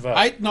fun of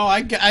I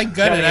got it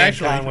Kellyanne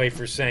actually. Conway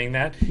for saying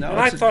that. No, and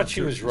I it's a- thought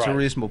she it's a- was It's a right.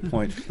 reasonable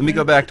point. Let me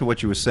go back to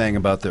what you were saying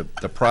about the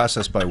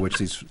process by which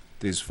these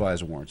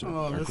FISA warrants Oh,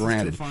 are this is too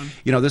granted. fun.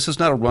 This is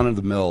not a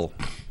run-of-the-mill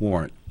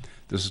warrant.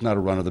 This is not a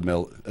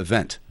run-of-the-mill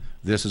event.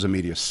 This is a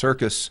media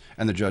circus,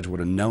 and the judge would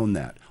have known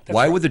that.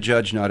 Why would the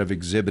judge not have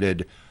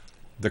exhibited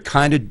the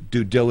kind of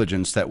due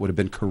diligence that would have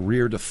been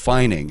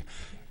career-defining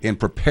in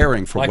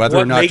preparing for Like whether or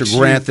what not to makes you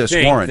grant this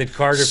think warrant, that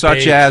Carter such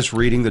Page- as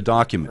reading the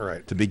document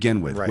Right. to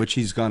begin with, Right. which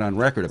he's gone on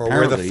record Or where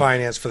apparently the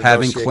finance for the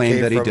having dossier claimed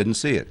came that he from didn't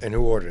see it. and who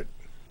ordered it.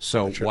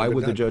 So That should why have been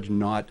would the done. judge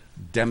not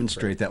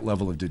demonstrate that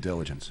level of due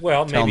diligence?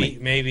 Well, Tell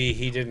maybe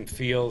he didn't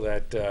feel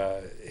that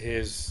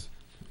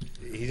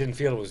he didn't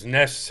feel it was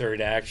necessary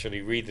to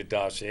actually read the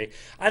dossier.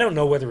 I don't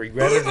know whether he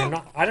read it or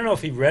not. I don't know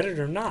if he read it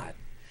or not.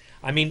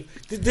 I mean,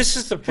 this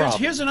is the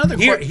problem. Here's another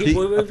Here- que- he-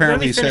 let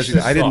Apparently, me he finish says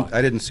this I didn't. thought.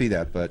 I didn't see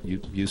that, but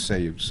you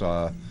say you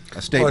saw a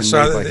Well, statement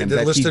so made by him they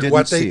that he listed didn't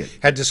what see they it.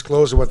 had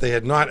disclosed and what they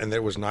had not, and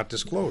it was not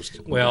disclosed.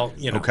 Well,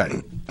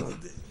 Okay,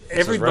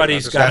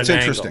 everybody's That's got an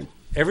interesting. angle.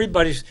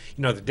 Everybody's,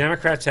 the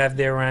Democrats have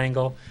their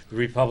angle, the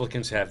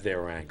Republicans have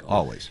their angle.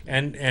 Always.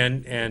 And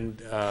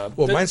Well,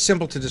 the- mine's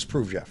simple to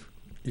disprove, Jeff.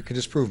 You can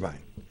disprove mine.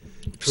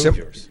 Prove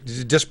yours.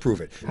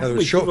 Disprove it. In other many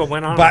words, people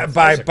went on by, with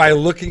by, FISA? by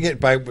looking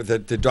at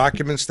the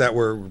documents that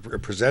were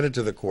presented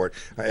to the court,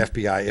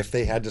 FBI, if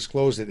they had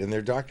disclosed it in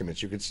their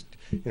documents, you could,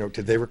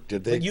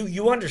 did they?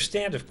 You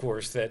understand, of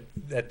course, that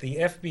the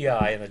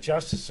FBI and the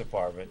Justice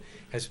Department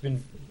has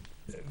been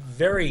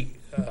very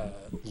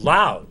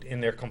loud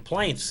in their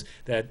complaints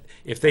that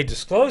if they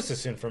disclose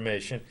this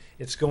information,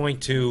 it's going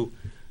to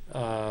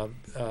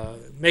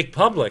make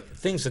public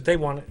things that they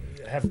want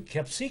to have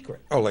kept secret.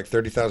 Oh, like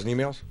 30,000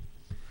 emails?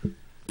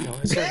 No,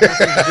 it's got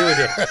nothing to do with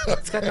it.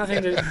 It's got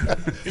nothing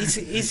to.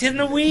 He's in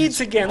the weeds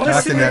again.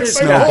 Listen to that this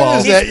snowball. guy.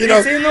 Is that,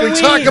 He's in the we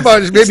weeds. talk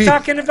about it, maybe He's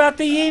talking about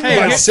the email.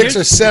 about here- 6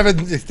 or 7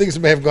 things that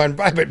may have gone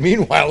by, but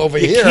meanwhile over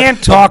here,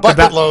 can't talk bucket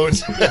about- loads.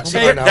 See,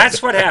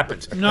 that's what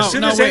happens. No, as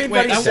soon no, as wait,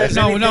 anybody wait. says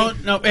No,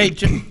 anything, no. Hey,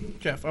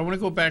 Jeff, I want to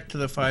go back to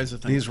the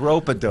FISA thing. he's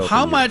rope-a-dope.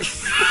 How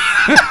much?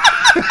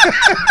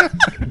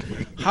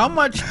 How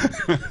much?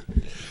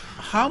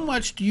 How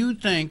much do you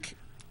think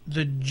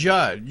the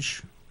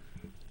judge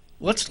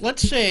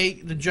let's say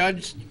the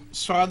judge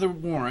saw the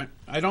warrant.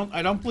 I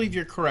don't believe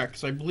you're correct,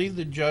 because I believe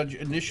the judge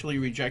initially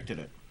rejected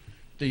it,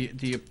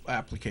 the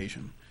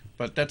application.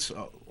 But that's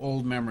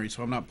old memory,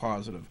 so I'm not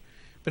positive.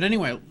 But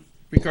anyway,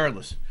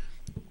 regardless,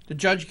 the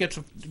judge gets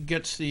the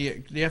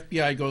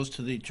FBI goes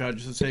to the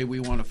judge to say we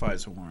want a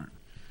FISA warrant.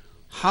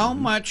 How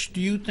much do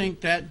you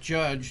think that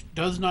judge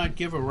does not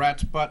give a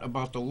rat's butt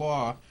about the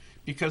law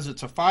because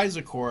it's a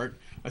FISA court,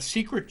 a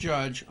secret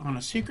judge on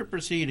a secret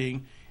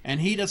proceeding,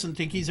 and he doesn't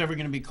think he's ever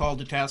going to be called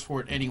to task for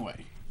it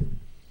anyway?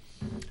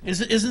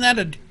 Isn't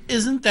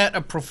that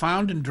a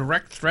profound and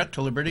direct threat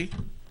to liberty?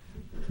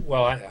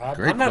 Well,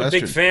 Great I'm not a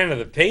big question. fan of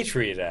the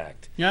Patriot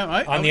Act.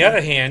 Yeah. On the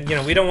other hand,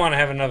 we don't want to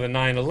have another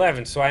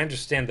 9/11, so I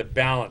understand the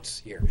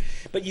balance here.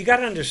 But you got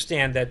to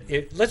understand that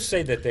let's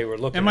say that they were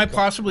looking. Am I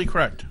possibly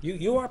correct?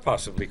 You are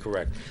possibly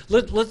correct.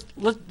 But let's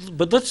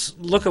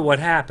look at what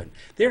happened.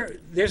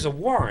 There's a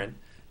warrant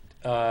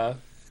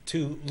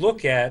to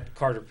look at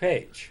Carter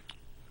Page.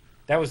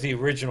 That was the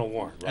original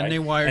warrant, right? And they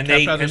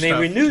wiretapped other stuff. And they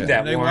renewed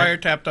that They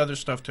warrant. wiretapped other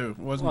stuff too. It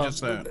wasn't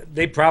just that.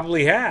 They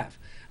probably have.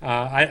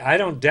 I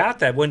don't doubt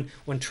that. When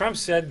Trump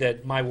said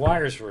that my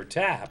wires were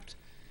tapped,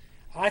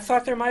 I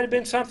thought there might have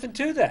been something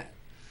to that.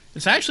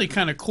 It's actually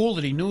kind of cool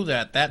that he knew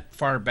that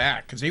far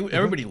back, because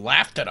everybody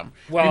laughed at him.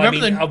 Well,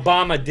 Remember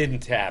Obama didn't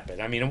tap it.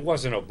 It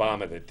wasn't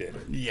Obama that did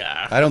it.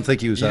 Yeah. I don't think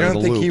he was You out of don't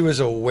the think loop. he was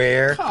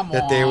aware Come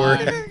that they were?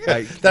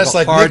 I That's have a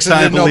like hard Nixon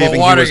time didn't know believing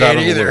about he was out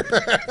Watergate of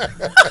the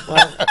either.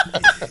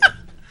 loop.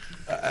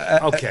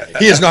 Okay.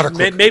 He is not a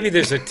crook. Maybe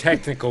there's a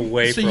technical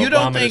way So for you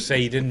don't Obama to think-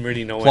 say he didn't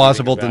really know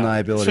Plausible anything about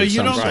it. deniability. So of you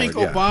some don't sort, think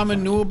yeah. Obama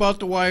knew about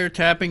the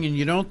wiretapping, and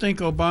you don't think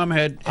Obama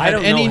had I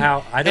don't any, know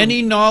how- I don't-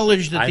 any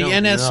knowledge that I the don't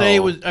NSA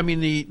know. was,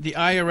 the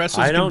IRS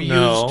I was going don't to be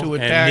know, used to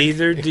and attack?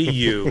 neither do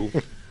you,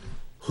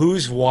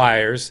 whose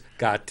wires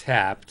got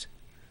tapped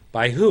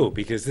by who,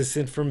 because this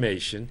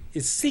information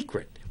is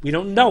secret. We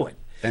don't know it.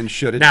 And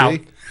should it Now,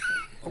 be?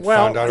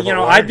 Well, Found out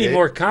about I'd be Watergate.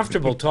 more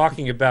comfortable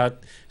talking about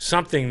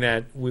something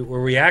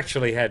where we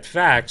actually had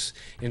facts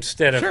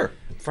instead of Sure.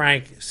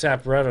 Frank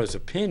Sapareto's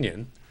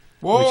opinion,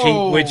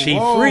 Whoa, which he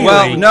whoa. freely.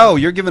 Well, no,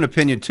 you're giving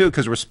opinion too,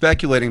 because we're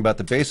speculating about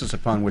the basis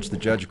upon which the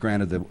judge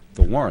granted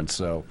the warrant.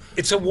 So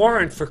It's a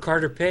warrant for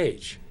Carter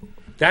Page.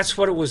 That's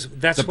what it was.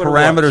 That's the what it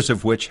parameters was.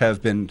 of which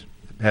have been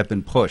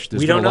pushed.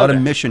 There's We been don't a lot know of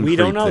that. mission We creep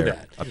don't know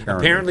there, that.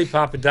 apparently.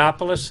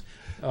 Papadopoulos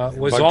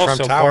was Bug also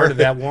Trump Tower. part of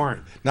that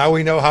warrant. Now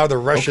we know how the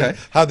Russian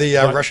Okay.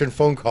 Russian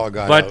phone call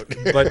got out.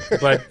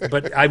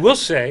 But I will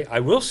say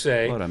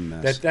What a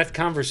mess. that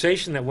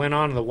conversation that went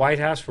on in the White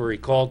House where he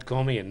called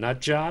Comey a nut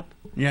job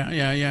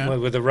Yeah.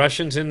 with the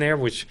Russians in there,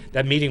 which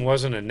that meeting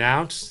wasn't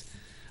announced.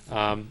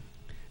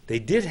 They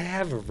did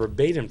have a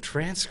verbatim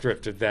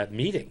transcript of that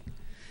meeting,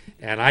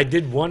 and I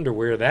did wonder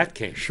where that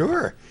came from.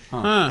 Sure.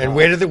 Huh.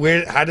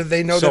 And how did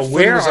they know So that Flynn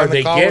where was are on the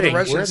they call with the getting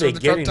Russians at the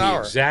Trump the Tower?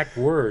 exact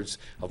words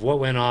of what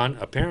went on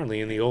apparently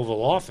in the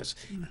Oval Office?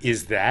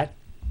 Is that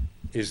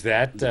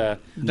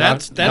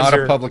That's not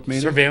a public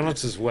meeting?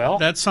 surveillance as well?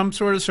 That's some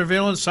sort of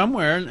surveillance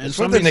somewhere. And It's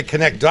one thing to somebody's-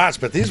 connect dots,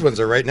 but these ones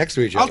are right next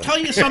to each I'll other. tell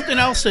you something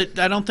else that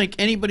I don't think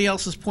anybody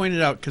else has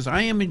pointed out, because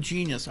I am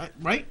ingenious,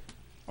 right?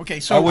 Okay,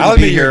 so I I'll wouldn't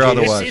be admit here you're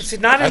genius. otherwise.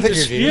 It's not I in think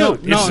you're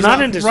dispute. genius. It's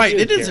not in dispute. right.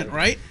 It Gary. isn't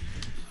right.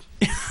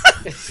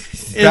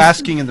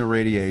 Basking in the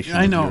radiation.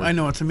 I of know, your I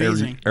know, it's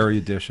amazing.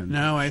 Erudition.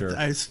 No, Sure.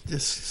 I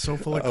just so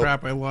full of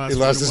crap. I lost. He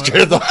lost what his it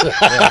train of was.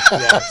 thought.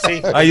 Yeah,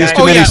 see, I used that-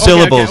 too many yeah, okay,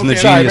 syllables, okay, and the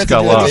okay. genius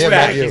got Sorry, I meant to lost. do He's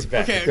that. back. you. He's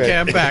back. Okay,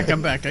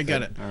 I'm back. I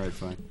get it. All right,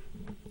 fine.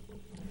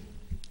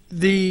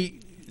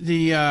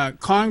 The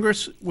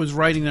Congress was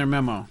writing their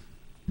memo,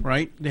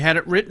 right? They had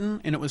it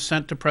written, and it was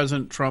sent to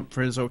President Trump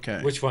for his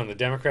okay. Which one, the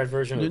Democrat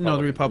version? Or No,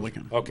 the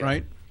Republican? Republican. Okay.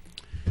 Right.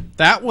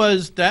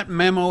 That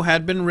memo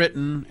had been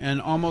written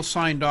and almost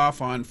signed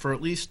off on for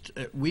at least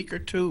a week or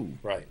two.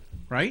 Right.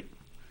 Right.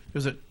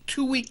 There's a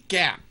 2-week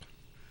gap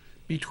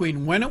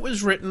between when it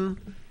was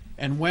written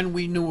and when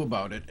we knew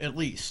about it, at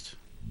least.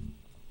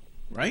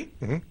 Right.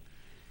 Mm-hmm.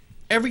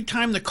 Every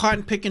time the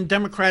cotton-picking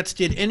Democrats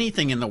did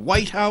anything in the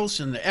White House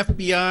and the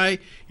FBI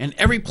and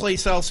every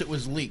place else, it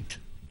was leaked.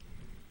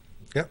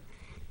 Yep.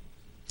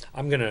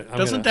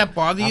 Doesn't that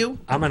bother you?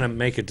 I'm going to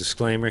make a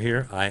disclaimer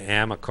here. I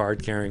am a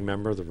card-carrying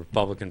member of the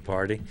Republican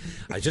Party.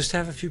 I just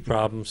have a few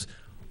problems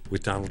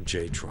with Donald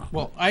J. Trump.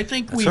 Well, I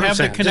think That's we what I'm have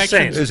the saying. Just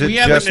saying. connections. Is it We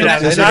have just the a-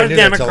 connections. I'm not a I didn't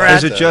even tell Democrat.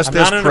 Is it just I'm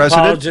as not an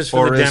president, apologist for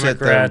or the is it the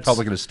Democrats.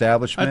 Republican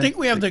establishment? I think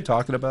we have that the- you're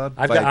talking about.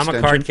 by I'm a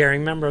extension?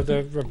 card-carrying member of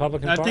the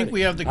Republican I Party. think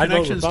we have the I vote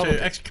connections to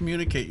Republican.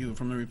 excommunicate you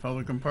from the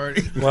Republican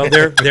Party. Well,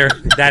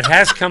 that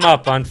has come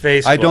up on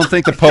Facebook. I don't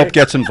think the Pope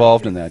gets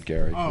involved in that,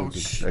 Gary. Oh, with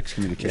sh-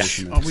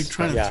 excommunication. Are we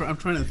trying to? Yeah. I'm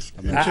trying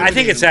to. I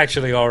think it's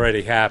actually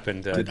already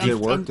happened. Did I'm, it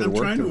work? I'm, Did it I'm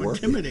work? trying Did it to work?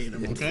 intimidate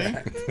him. Okay.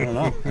 I don't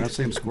know. I don't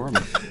see him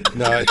squirming.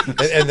 No,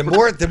 and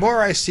the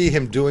more I see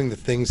him doing the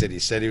things that he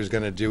said he was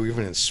going to do,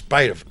 even in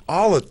spite of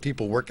all the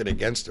people working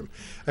against him.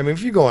 I mean,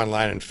 if you go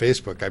online on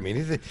Facebook, I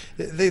mean,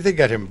 they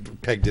got him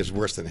pegged as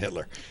worse than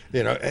Hitler.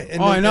 You know.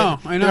 And, Oh, I know.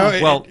 you know,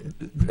 Well,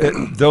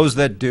 those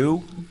that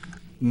do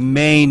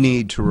may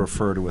need to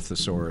refer to a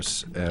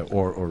thesaurus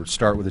or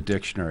start with a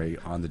dictionary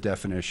on the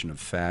definition of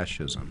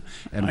fascism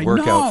and I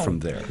work know. out from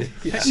there.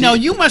 No,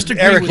 you must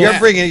agree Eric, with you're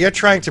that. you're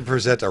trying to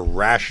present a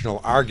rational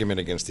argument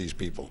against these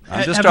people.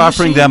 I'm just Have you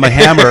offering seen- them a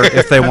hammer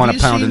if they Have want you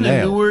to pound a seen the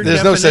nail. newer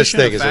There's no such definition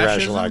thing of as a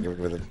rational fascism? argument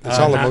with them. It's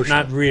all emotional.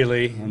 Not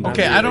really. Not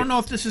Okay, I really. don't know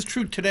if this is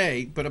true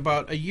today, but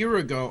about a year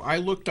ago, I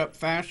looked up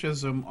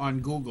fascism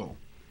on Google.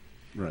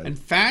 Right. And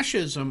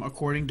fascism,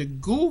 according to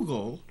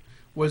Google,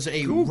 was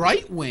a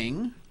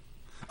right-wing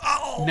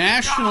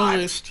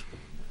nationalist.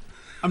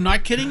 I'm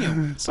not kidding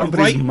you.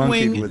 Somebody's a monkeyed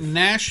right-wing with-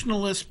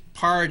 nationalist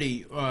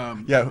party.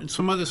 Yeah. And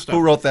some other stuff.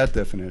 Who wrote that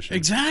definition?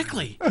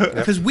 Exactly,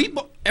 because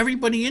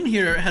everybody in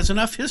here has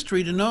enough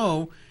history to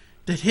know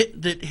that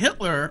that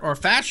Hitler or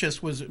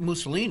fascist was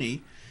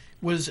Mussolini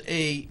was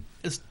a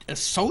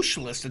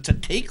socialist. It's a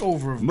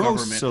takeover of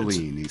government.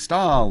 Mussolini,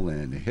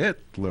 Stalin,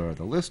 Hitler,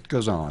 the list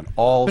goes on.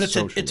 All But it's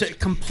socialists. a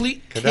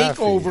complete Gaddafi.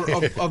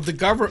 takeover of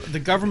the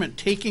government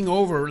taking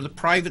over the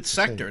private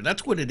sector.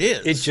 That's what it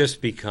is. It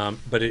just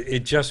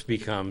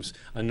becomes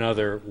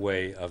another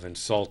way of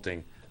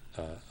insulting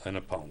an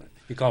opponent.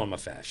 You call him a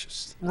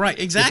fascist. right,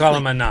 You exactly. call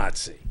him a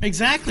Nazi.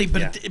 Exactly,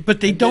 but Yeah.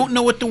 but they don't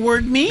know what the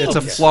word means. It's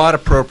a flawed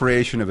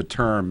appropriation of a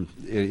term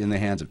in the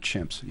hands of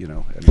chimps, you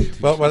know. I mean,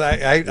 Well,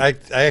 I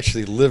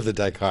actually live the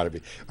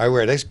dichotomy. I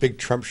wear a nice big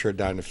Trump shirt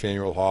down to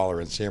Faneuil Hall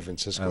or in San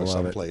Francisco I or love it.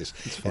 someplace.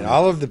 And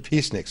all of the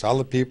peaceniks, all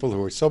the people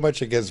who are so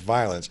much against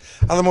violence,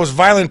 are the most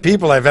violent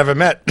people I've ever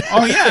met.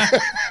 Oh yeah,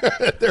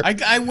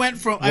 I went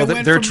from. I well,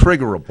 went they're from,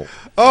 triggerable.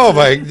 Oh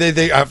my!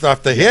 They off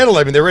the handle.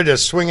 I mean, they're ready to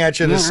swing at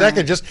you in a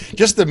second.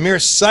 Just the mere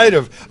sight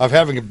of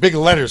having a big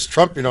letters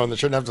Trump, you know, and they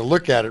shouldn't have to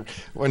look at it.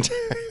 When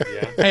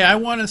Hey, I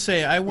want to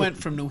say I went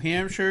from New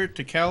Hampshire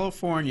to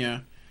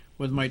California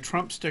with my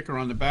Trump sticker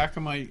on the back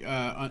of my.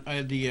 I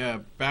had the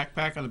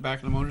backpack on the back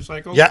of the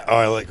motorcycle. yeah, oh,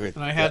 I like it.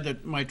 And I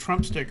had my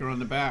Trump sticker on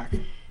the back,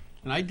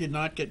 and I did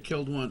not get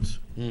killed once.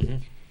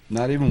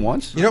 Not even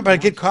once? You know, but I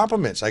get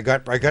compliments. I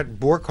got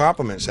more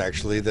compliments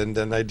actually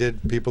than I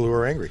did people who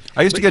were angry.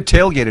 I used to get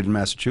tailgated in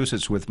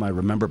Massachusetts with my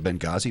Remember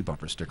Benghazi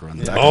bumper sticker on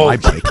the back Oh.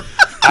 of my bike.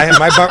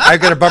 I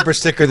got a bumper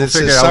sticker that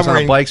Figured says I was on somewhere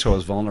a in, bike, so I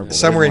was vulnerable.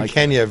 somewhere They in didn't like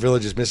Kenya, a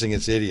village is missing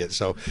its idiot.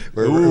 So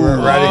we're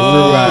riding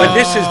through. But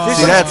this is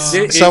See,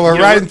 that's- So we're you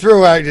know, riding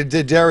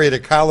through Darien. A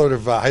carload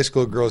of high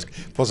school girls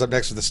pulls up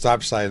next to the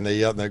stop sign, and they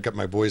yell, and they've got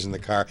my boys in the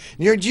car.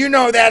 Do you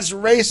know that's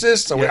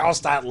racist? So we all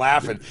start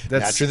laughing.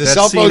 That's- Naturally, the that's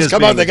cell seen phones as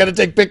come out. being- They got to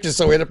take pictures,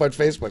 so we end up on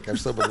Facebook. I've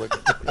still been looking.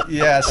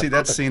 Yeah, see,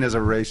 that's seen as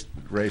a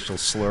racial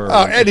slur.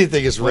 Oh,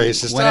 anything is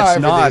racist. When Oh, it's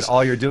everything's- not,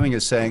 all you're doing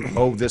is saying,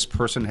 "Oh, this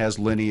person has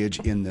lineage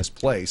in this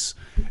place,"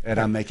 and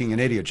I'm making an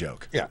idiot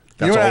joke. Yeah,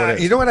 That's all it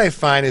is. You know what I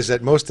find is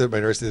that most of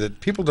minorities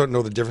that people don't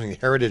know the difference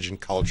between heritage and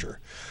culture.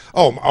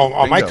 My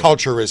Bingo.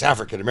 culture is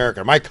African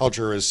American. My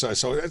culture is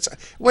so. It's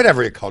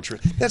whatever your culture.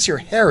 That's your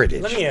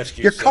heritage. Let me ask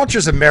you Your something.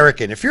 culture's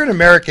American. If you're an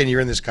American, you're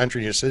in this country,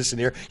 and you're a citizen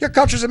here. Your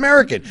culture's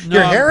American. No,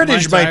 your heritage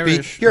mine's might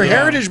Irish. be. Your Yeah.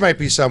 heritage might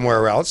be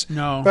somewhere else.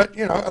 No. but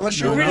unless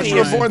you There were really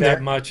no, isn't born that there.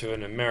 much of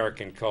an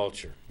American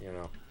culture, you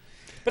know.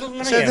 But let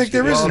me So I ask think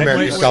you there is this. an Have you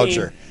American seen-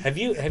 culture. Have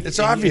you? It's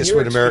in obvious your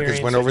when Americans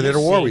experience, went over have there to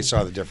you war, we seen-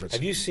 saw the difference.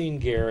 Have you seen,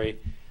 Gary,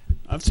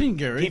 I've seen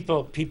Gary.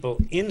 people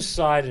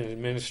inside an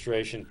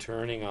administration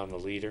turning on the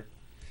leader?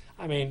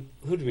 I mean,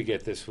 who did we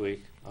get this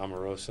week?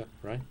 Omarosa,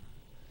 right?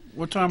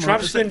 What time?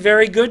 Trump's been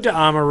very good to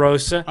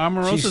Omarosa.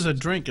 Omarosa's She's- a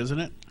drink, isn't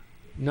it?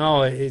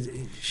 No,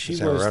 she Is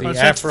that was right? the Oh,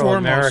 that's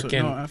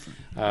Afro-American Formosa.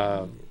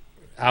 No,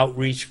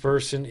 outreach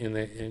person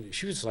and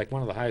she was like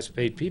one of the highest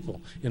paid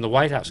people in the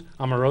White House.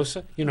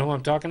 Omarosa, you know who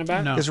I'm talking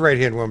about? No. His right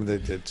hand woman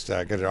that's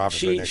got an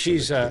office right next to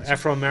She's the an kids.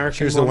 Afro-American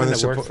She was the one woman that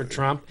that worked suppo- for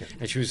Trump,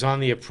 and she was on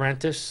The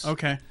Apprentice.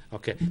 Okay.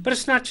 Okay, but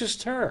it's not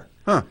just her.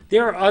 Huh.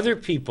 There are other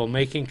people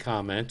making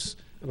comments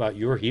about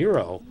your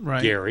hero,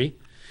 Right. Gary.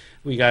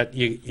 We got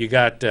you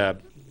got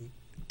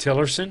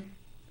Tillerson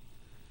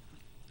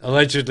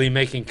allegedly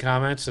making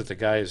comments that the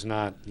guy is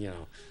not,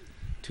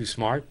 too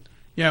smart.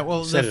 Yeah.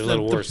 Well, Said it a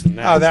little worse than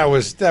that. Oh, that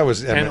was And that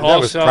was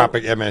also-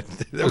 propaganda.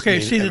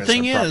 Okay. See, the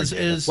thing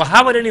is, Well,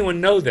 how would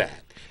anyone know that?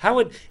 How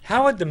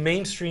would the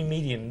mainstream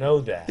media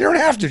know that? you don't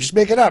have to just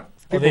make it up.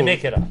 Oh, they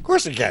make it up. Of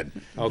course they can.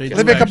 Okay. They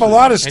They do make up a actually.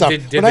 lot of And stuff.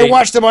 did When they- I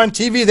watched them on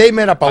TV, they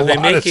made up a Are they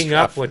lot of making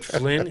stuff. up what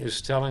Flynn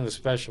is telling the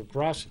special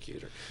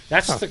prosecutor?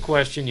 That's the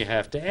question you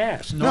have to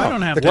ask. no, I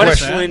don't have the to. What do does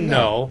question- that. Flynn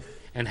know,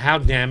 and how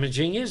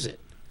damaging is it?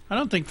 I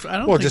don't think. I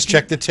don't. Well, think just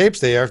check the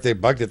tapes. If they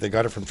bugged it, they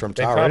got it from Trump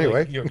They Tower probably,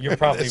 anyway. You're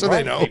probably So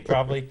right. they know.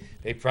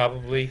 They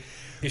probably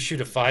issued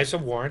a FISA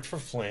warrant for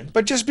Flynn.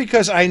 But just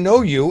because I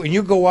know you and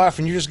you go off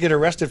and you just get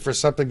arrested for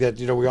something that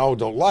we all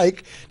don't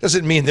like,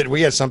 doesn't mean that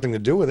we had something to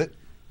do with it.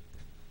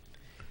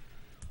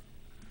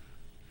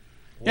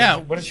 Yeah.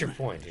 What is your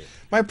point here?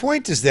 My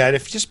point is that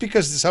if just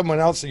because someone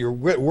else that you're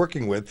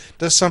working with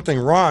does something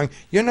wrong,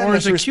 you're not Or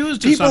is necessarily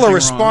accused of people something are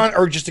respond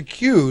or just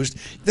accused.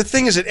 The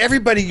thing is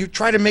that you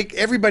try to make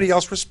everybody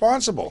else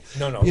responsible.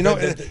 No. You know,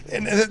 and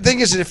the thing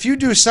is that if you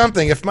do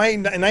something, if my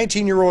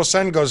 19-year-old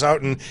son goes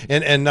out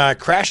and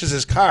crashes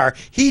his car,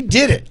 he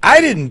did it.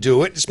 I didn't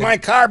do it. It's my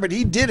car, but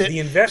he did it. The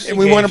and investigation.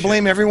 we want to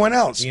blame everyone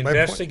else. The My point-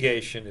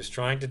 investigation is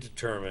trying to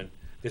determine.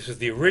 This is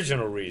the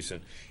original reason.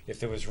 If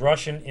there was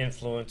Russian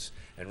influence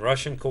and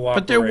Russian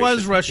cooperation, there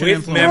was Russian with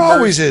influence. There members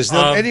always is.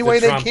 of Any the way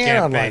they Trump can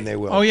campaign. online, they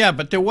will. Oh yeah,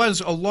 but there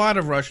was a lot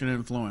of Russian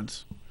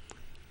influence.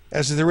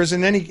 As there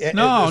isn't any.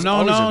 No, there's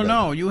always been.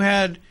 no. You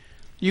had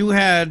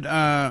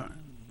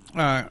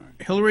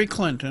Hillary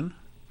Clinton.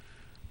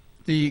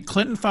 The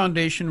Clinton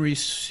Foundation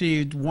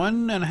received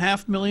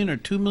 $1.5 million or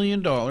 $2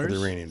 million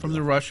Iranian from deal.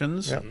 the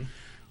Russians. Yep.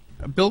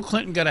 Bill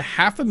Clinton got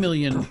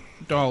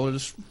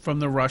 $500,000 from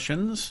the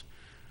Russians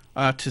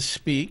to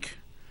speak,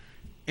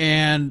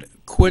 and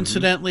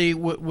coincidentally,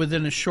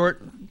 within a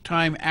short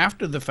time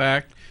after the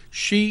fact,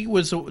 she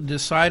was a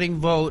deciding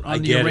vote on I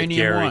the get it, Iranian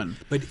Gary. one.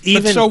 But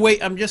even so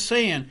wait, I'm just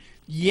saying.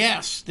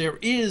 Yes, there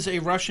is a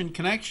Russian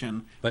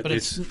connection, But but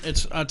it's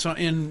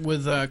in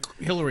with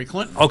Hillary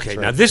Clinton. okay,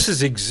 now this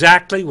is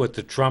exactly what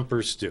the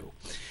Trumpers do.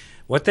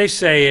 What they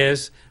say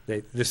is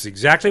this is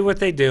exactly what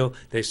they do.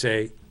 They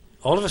say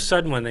all of a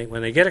sudden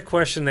when they get a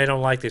question they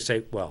don't like, they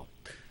say, well,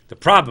 the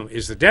problem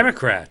is the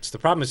Democrats. The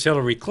problem is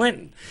Hillary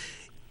Clinton.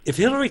 If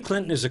Hillary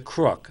Clinton is a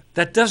crook,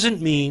 that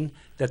doesn't mean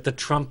that the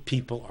Trump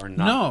people are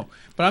not. No,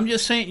 but I'm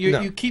just saying No.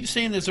 you keep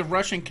saying there's a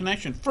Russian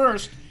connection.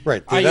 First,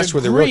 Right, I that's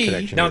where the real agree-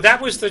 connection Now is.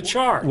 that was the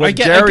charge. What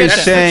get Gary's that.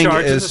 That's saying the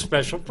charge of the is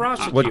special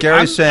prosecutor. what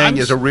Gary's saying I'm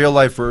is a real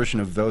life version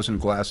of those in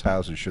glass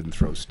houses shouldn't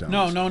throw stones.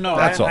 No.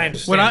 That's all. I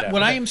understand What I- that, what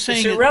but I am saying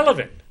it's is-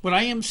 irrelevant. What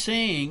I am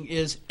saying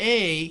is,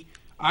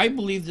 I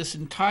believe this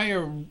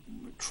entire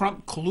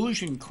Trump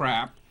collusion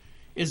crap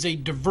is a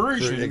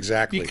diversion.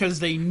 Exactly. Because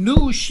they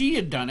knew she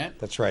had done it.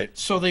 That's right.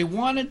 So they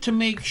wanted to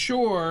make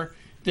sure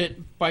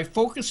that by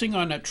focusing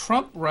on a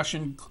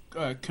Trump-Russian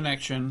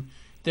connection,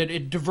 that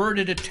it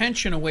diverted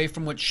attention away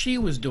from what she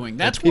was doing.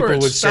 That's people where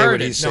it would say what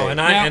started. he said.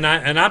 No,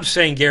 and I'm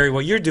saying, Gary,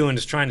 what you're doing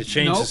is trying to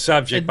change Nope. the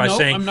subject by Nope,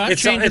 saying I'm not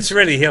it's changing-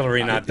 really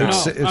Hillary, not No,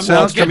 Donald. It I'm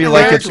sounds to getting me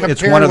like back it's to it's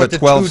compare one of what the the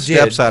 12 two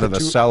steps did, out of the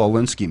the two- Sal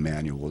Alinsky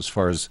manual as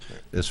far as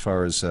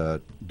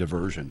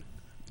diversion.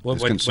 What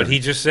is he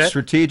concerned. just said?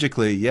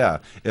 Strategically, yeah.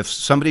 If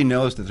somebody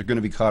knows that they're going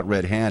to be caught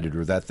red-handed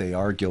or that they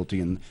are guilty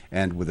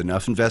and with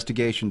enough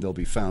investigation they'll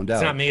be found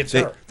out. not me, it's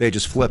they, her. They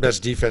just flip Best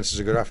it. defense is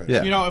a good offense.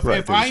 Yeah. You know, if, right,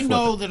 if they just I flip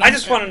know it. that I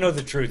just want to know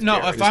the truth. No,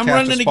 Gary. if I'm cast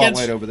running the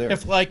against, spotlight over there.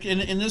 if like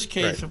in this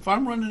case, Right. if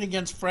I'm running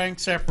against Frank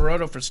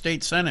Sapareto for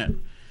state senate,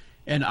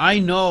 and I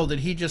know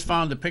that he just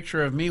found a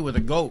picture of me with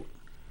a goat,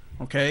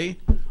 okay,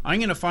 I'm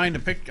gonna find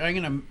a I'm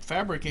gonna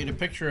fabricate a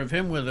picture of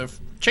him with a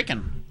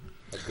chicken.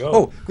 Go.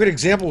 Oh, good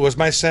example was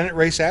my Senate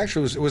race.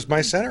 Actually, it was my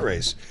Senate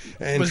race.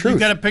 In You truth,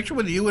 got a picture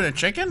with you and a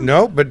chicken?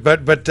 no, but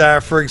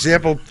for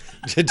example,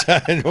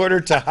 in order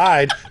to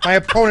hide, my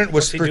opponent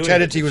was What's he doing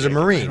pretended with he the was a chick?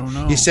 Marine. I don't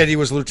know. He said he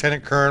was a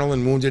lieutenant colonel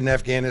and wounded in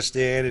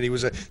Afghanistan, and he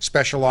was a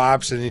special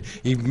ops, and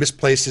he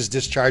misplaced his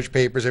discharge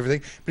papers,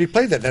 everything. But he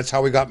played that. That's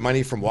how he got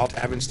money from Walt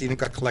Havenstein and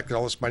got collected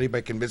all this money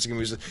by convincing him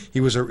he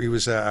was.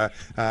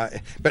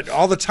 But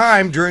all the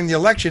time during the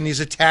election, he's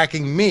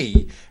attacking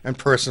me and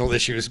personal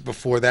issues.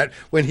 Before that,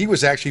 when he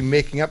was actually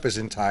making up his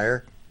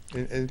entire. The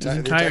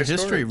entire story.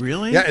 history,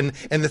 really? Yeah,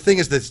 and the thing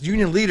is, the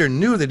Union leader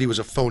knew that he was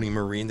a phony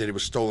Marine, that he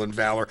was stolen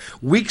valor.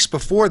 Weeks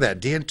before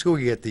that, Dan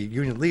Toohey, the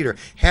Union leader,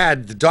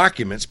 had the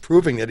documents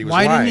proving that he was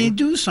Why lying. didn't he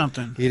do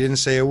something? He didn't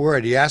say a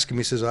word. He asked him.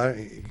 He says,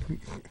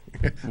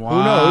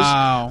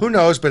 Wow. Who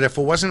knows? But if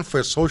it wasn't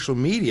for social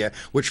media,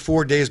 which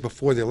 4 days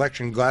before the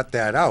election got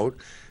that out,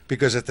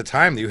 because at the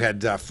time you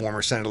had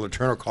former Senator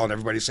Letourneau calling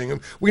everybody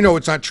saying, "We know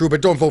it's not true, but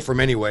don't vote for him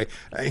anyway."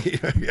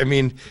 I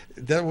mean,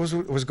 that was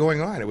what was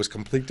going on. It was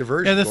complete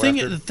diversion. Yeah, Go the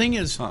after- thing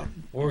is, Well,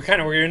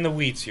 we're in the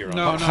weeds here.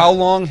 No, How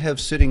long have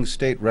sitting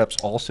state reps,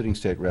 all sitting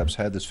state reps,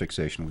 had this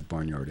fixation with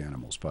barnyard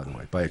animals, by the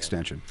way, by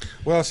extension?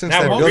 Well, since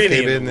Now that we're bill really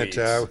came in in,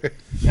 the that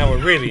Now we're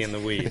really in the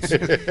weeds.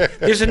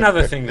 Here's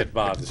another thing that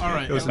bothers me All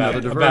right. It was another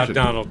about diversion.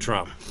 Donald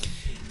Trump.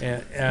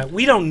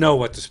 We don't know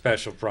what the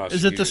special prosecutor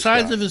is it the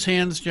size of his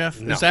hands, Jeff?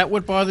 No. Is that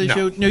what bothers No,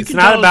 you? No, you it's can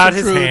not tell us about the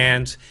his truth.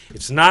 hands.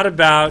 It's not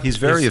about He's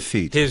very his,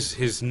 effete.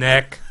 His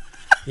neck,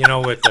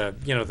 with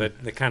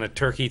the kind of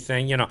turkey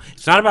thing.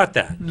 It's not about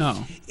that.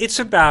 No. It's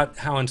about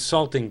how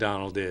insulting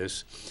Donald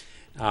is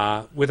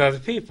with other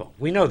people.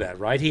 We know that,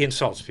 right? He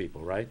insults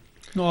people, right?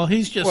 Well,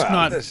 he's just Well,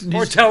 not. this-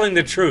 Or telling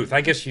the truth.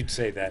 I guess you'd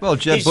say that. Well,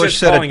 Jeb He's Bush just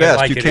said it calling best.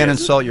 like You it can't is.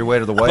 insult your way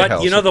to the White But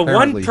House. the Apparently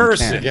one he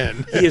person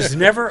can. he has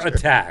never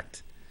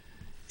attacked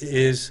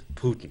is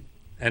Putin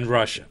and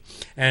Russia,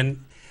 and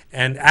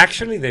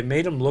actually they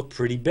made him look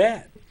pretty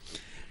bad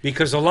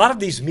because a lot of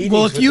these meetings.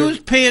 Well, if with you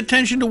the- pay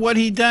attention to what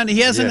he done, he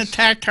hasn't Yes.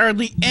 attacked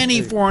hardly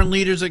any foreign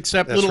leaders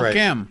except that's Little right.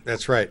 Kim.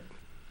 That's right.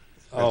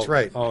 That's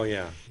right. Oh,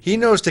 yeah. He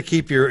knows to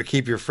keep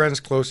your friends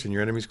close and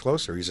your enemies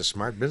closer. He's a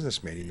smart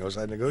businessman. He knows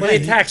how to negotiate. Well,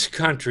 he attacks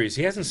countries.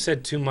 He hasn't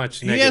said too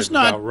much He negative has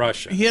not. about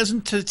Russia. He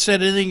hasn't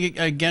said anything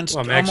against.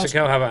 Well,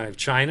 Mexico, how about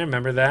China?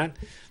 Remember that?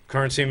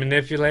 Currency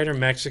manipulator,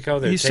 Mexico.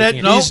 They're He said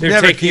taking, no. He's they're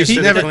never, taking us he's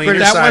to the never cleaners.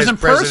 criticized That wasn't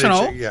President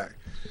personal. Yeah.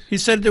 He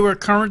said they were a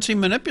currency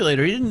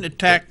manipulator. He didn't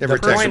attack Never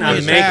the The attacked point person I'm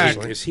he President. attacked.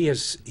 making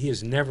is he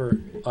has never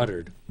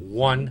uttered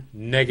one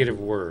negative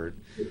word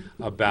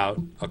about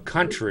a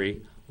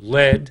country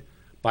led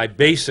by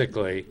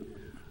basically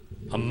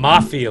a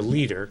mafia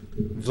leader,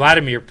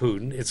 Vladimir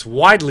Putin. It's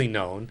widely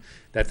known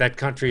that that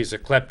country is a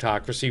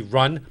kleptocracy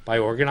run by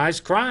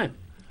organized crime.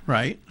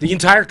 Right. The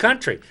entire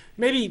country.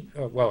 Maybe,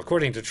 well,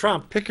 according to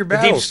Trump, Pick your the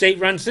deep battles. state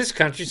runs this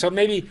country, so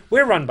maybe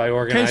we're run by Okay,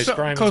 organized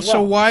crime as well.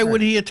 so why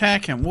would he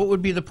attack him? What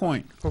would be the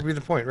point? What would be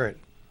the point, right?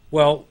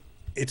 Well,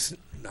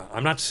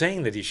 I'm not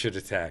saying that he should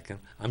attack him.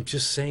 I'm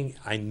just saying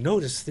I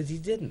noticed that he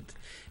didn't.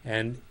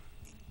 And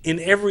in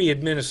every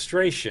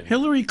administration,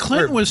 Hillary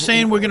Clinton was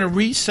saying we're going to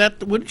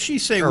reset. What did she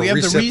say? Or We have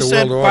the reset the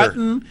reset world order.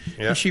 button,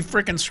 Yeah. and she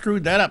freaking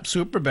screwed that up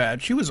super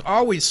bad. She was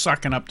always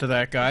sucking up to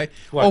that guy.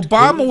 What,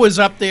 Obama Putin? was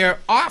up there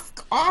off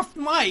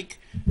mic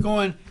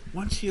going,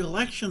 once the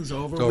election's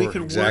over, we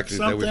can exactly,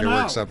 work that we something can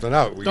out. work something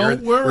out. We Don't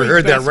heard, worry, we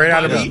heard that best right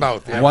out of buddy. his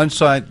mouth. Yeah. Once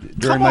during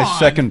Come my on.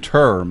 second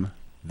term,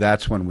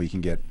 that's when we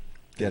can get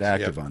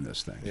active on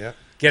this thing. Yeah.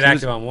 get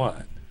active on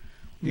what?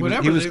 He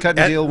Whatever was they-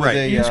 cutting a deal with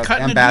Right. He was a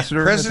cutting a deal-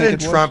 ambassador. I think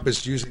President it was. Trump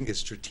is using it's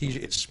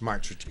strategic. It's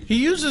smart strategic. He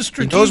uses He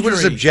strategy. knows what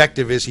his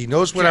objective is. He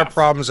knows what our Jeff.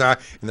 problems are,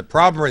 and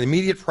the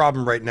immediate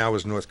problem right now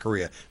is North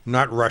Korea,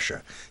 not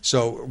Russia.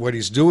 So what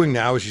he's doing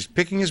now is he's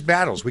picking his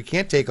battles. We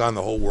can't take on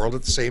the whole world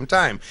at the same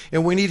time,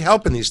 and we need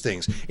help in these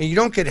things. And you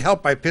don't get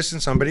help by pissing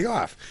somebody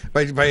off,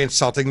 by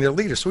insulting their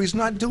leader. So he's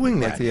not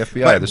doing that. Like the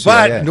FBI, but, the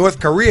CIA. but North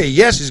Korea,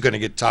 yes, he's going to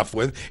get tough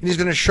with, and he's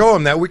going to show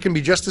him that we can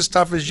be just as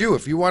tough as you.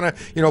 If you want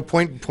to,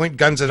 point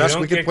guns at You us,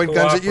 don't we can get point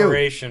guns at you.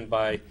 cooperation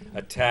by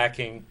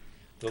attacking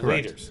the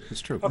Correct. leaders.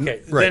 It's true.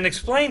 Okay, Right. then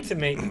explain to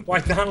me why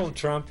Donald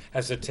Trump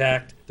has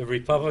attacked the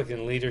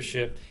Republican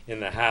leadership in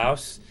the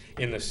House,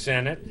 in the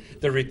Senate,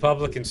 the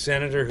Republican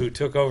senator who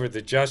took over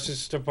the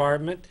Justice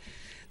Department,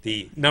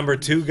 the number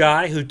 2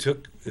 guy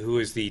who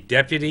is the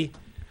deputy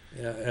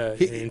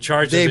in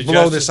charge of the They Justice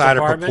blow this out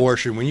of Department,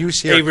 proportion. When you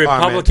hear a a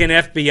comment, Republican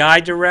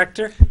FBI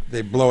director,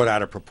 they blow it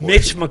out of proportion.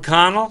 Mitch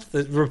McConnell,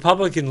 the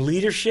Republican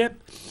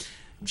leadership,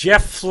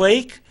 Jeff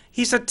Flake.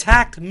 He's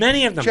attacked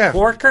many of them. Jeff.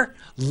 Corker,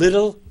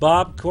 little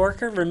Bob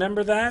Corker,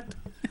 remember that?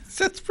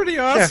 That's pretty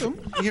Jeff, awesome.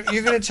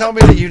 you're going to tell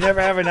me that you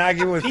never have an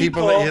argument with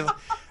people that you...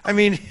 I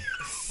mean,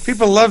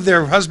 people love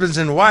their husbands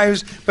and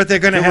wives, but they're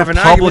going to The have an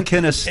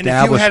Republican argument. And if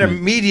you had a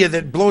establishment. media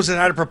that blows it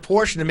out of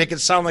proportion to make it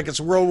sound like it's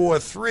World War III,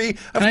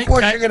 of Can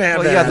course I- you're going to have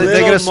Well, that. yeah, Little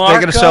they're going to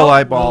Marco, sell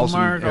eyeballs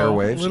Little and Marco,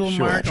 airwaves. Little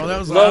Sure, Marco, that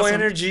was Low awesome.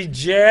 energy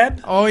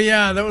jab. Oh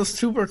yeah, that was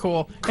super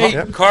cool.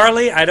 Hey,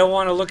 Carly, I don't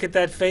want to look at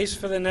that face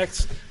for the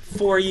next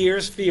 4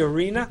 years,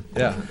 Fiorina.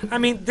 Yeah. I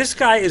mean, this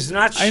guy is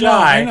not I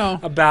shy know.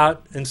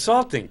 about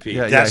insulting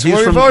people. Yeah, That's he's what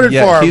we from- voted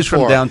yeah, for him he's from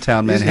for.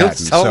 downtown He'll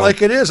Manhattan, tell it so-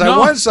 like it is. I No.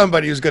 want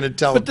somebody who's going to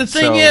tell but the it.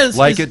 thing So, is,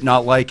 like it,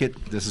 not like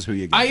it, this is who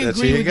you get. I That's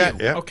agree who you with got,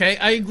 you. yeah. Okay,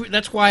 I agree.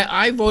 That's why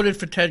I voted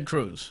for Ted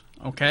Cruz.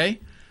 Okay,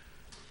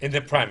 In the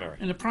primary.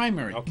 in the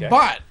primary. Okay.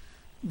 But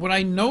what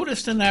I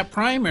noticed in that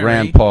primary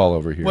Rand Paul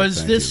over here. was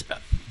thank this,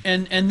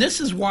 you. and this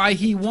is why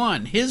he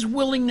won. His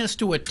willingness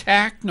to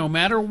attack no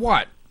matter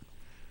what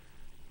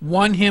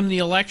won him the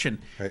election.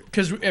 Right.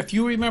 Because if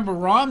you remember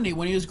Romney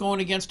when he was going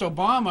against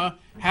Obama,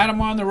 had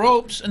him on the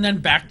ropes and then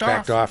backed off.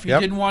 Backed off, He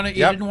yep. didn't want to. He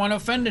Yep. didn't want to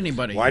offend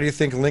anybody. Why do you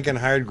think Lincoln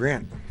hired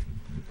Grant?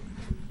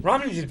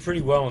 Romney did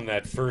pretty well in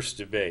that first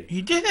debate.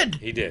 He did.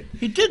 He did.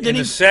 He did. In Then the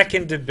he.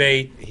 second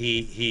debate,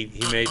 he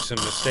made some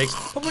mistakes.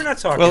 But we're not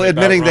talking Well, about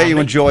admitting that you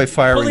Romney. enjoy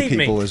firing Believe me,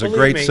 people is a believe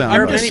great me, sound.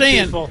 There are I'm just many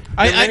saying, people,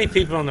 I- there are many I-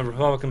 people in the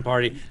Republican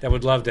Party that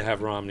would love to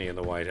have Romney in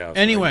the White House.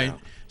 Anyway, right now.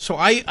 so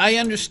I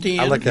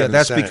understand. I like Yeah, him in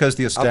that's the Senate. because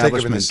the I'll take him in the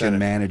establishment Senate. can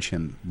manage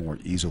him more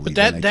easily. But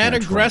than they that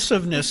can Trump.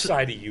 aggressiveness. Whose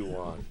side are you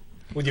on?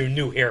 With your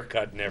new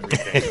haircut and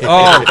everything.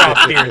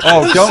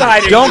 Oh, Whose don't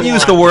side are don't you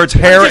use on? the words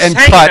I'm hair just and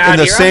hanging cut out in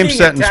the here. I'm same being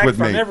sentence attacked with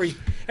from me.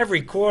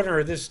 every corner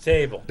of this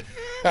table.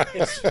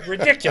 It's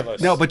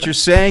ridiculous. No, but you're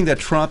saying that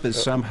Trump is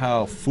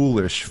somehow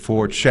foolish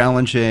for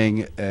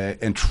challenging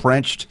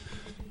entrenched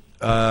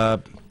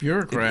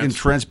Bureaucrats.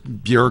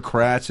 entrenched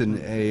bureaucrats in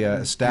a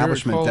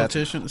establishment that's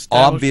Established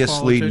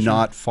obviously politician.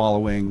 not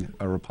following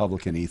a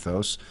Republican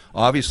ethos,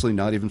 obviously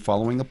not even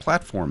following a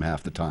platform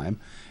half the time,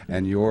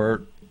 and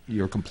you're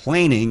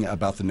complaining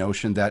about the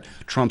notion that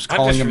Trump's I'm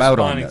calling just him out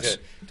on responding this.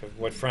 to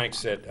what Frank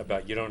said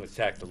about you don't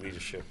attack the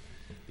leadership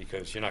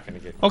because you're not going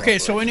to get. Okay,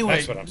 so cooperation. anyway,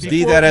 That's what I'm saying.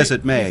 Be that as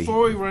it may.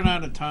 Before we run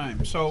out of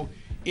time, so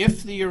if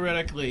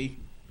theoretically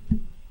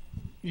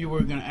you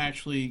were going to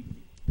actually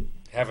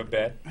Have a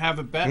bet. have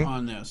a bet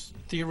on this,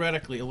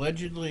 theoretically,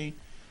 allegedly,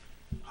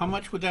 how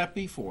much would that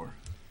be for?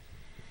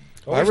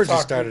 Well, I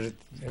originally started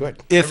it good.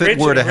 If it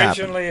were to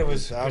happen. Originally, it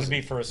was going to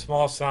be for a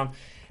small sum,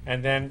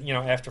 and then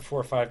after 4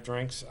 or 5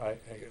 drinks,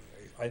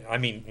 I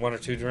mean 1 or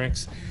 2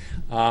 drinks.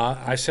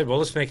 I said, well,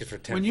 let's make it for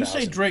 10,000. When you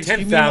say drinks, do you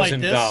mean like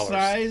this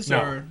size No.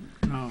 or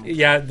no?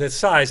 Yeah, the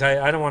size.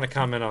 I don't want to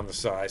comment on the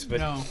size, but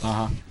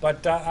No.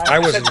 but I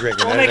wasn't said,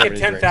 drinking. We'll I make didn't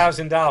it have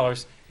any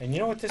 $10,000. And you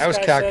know what this I was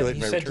guy said? calculating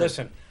He my said, return.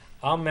 listen,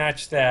 I'll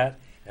match that,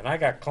 and I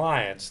got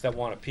clients that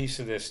want a piece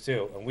of this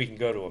too, and we can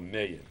go to $1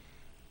 million.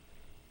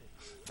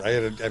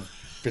 I've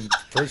been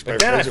approached by But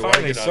then I friends who want to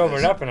finally get on sobered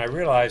this. up, and I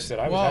realized that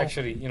I was Well-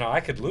 actually, I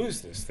could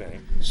lose this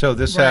thing. So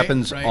this Right,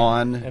 happens right.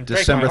 on And break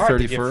December my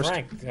heart to give 31st.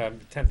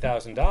 Frank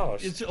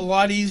 $10,000. It's a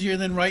lot easier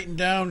than writing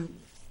down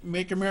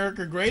 "Make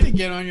America Great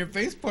Again" on your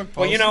Facebook post.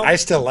 Well, you know, I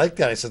still like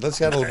that. I said,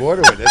 let's add a little more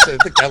to it. I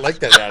think I like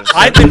that attitude.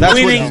 I've been That's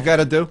what winning. he's got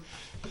to do.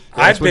 I've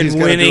That's what been he's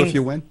gotta do winning. if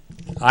you win.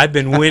 I've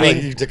been Well,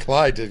 winning. you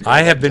declined it.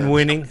 I have been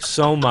winning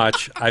so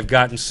much, I've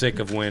gotten sick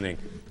of winning.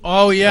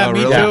 Oh yeah, Oh,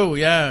 me really? too.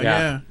 Yeah,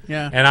 Yeah.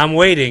 yeah. And I'm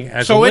waiting,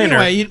 as So a winner,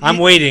 anyway, I'm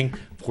waiting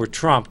for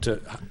Trump to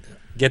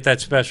get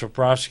that special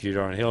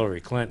prosecutor on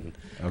Hillary Clinton.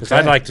 Because Okay.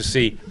 I'd like to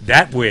see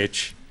that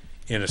witch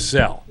in a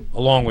cell,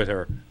 along with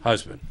her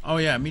husband. Oh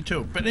yeah, me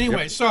too. But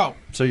anyway, so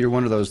So you're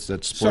one of those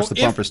that sports so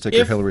the bumper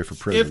sticker Hillary for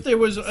president. If there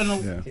was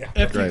Yeah.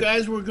 if you Right.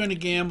 guys were going to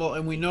gamble,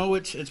 and we know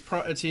it's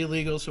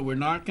illegal, so we're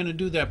not going to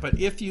do that. But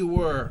if you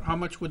were, how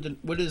much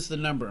what is the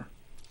number?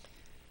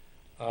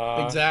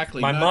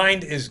 Exactly. My not-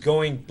 mind is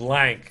going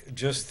blank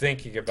just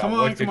thinking about Come on,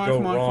 what come could on, go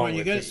come on, come wrong on. You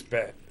with gotta- this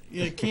bet.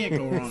 Yeah, it can't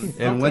go wrong. How and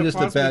could when it does the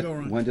possibly bet? go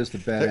wrong? When does the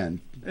bet end?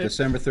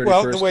 December 31st.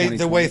 Well, the way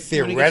 2020.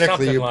 theoretically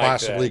Something you like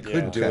possibly that,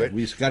 could yeah. do Okay, it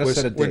we've gotta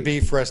set a would date. be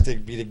for us to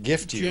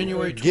gift you,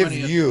 January give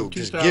 20th, you,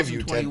 just give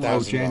you 2021. Oh,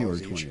 $10,000 January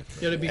each.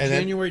 20th. It'll be And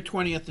then- January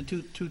 20th, The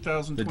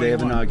 2021. day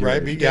of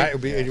inauguration. Right? Yeah, it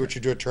would be, and what you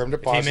do a term If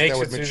he deposit makes that it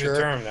would through mature.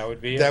 the term, that would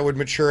be That it. would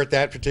mature at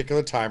that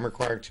particular time,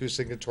 requiring 2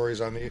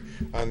 signatories on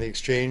the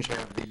exchange,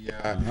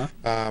 have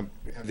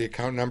the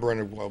account number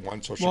and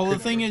one social. Well, the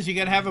security thing number. is, you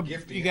got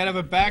to have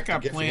a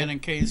backup Gifting plan it.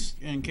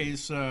 in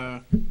case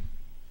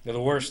The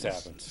worst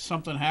happens.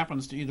 something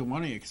happens to either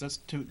one of you, because that's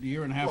a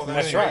year and a half Well, away.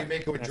 that's That's why right. you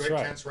make it with That's joint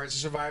right. tenants rights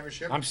of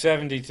survivorship. I'm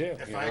 72.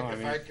 If you I, know, I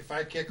mean, if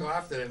I kick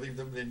off, then I leave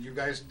them. Then you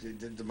guys,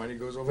 the money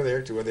goes over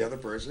there to the other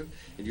person,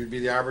 and you'd be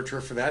the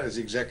arbiter for that as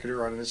the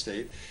executor on an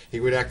estate.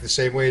 He would act the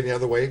same way the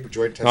other way, but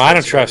joint tenants. no, I don't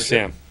rights of trust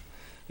survivorship. him.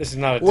 This is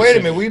not a. Wait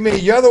a decision.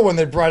 minute, you're the one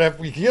that brought up.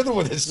 You're the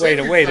one that.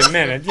 Wait a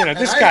minute. You know,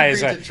 this And I guy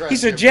is agreed to trust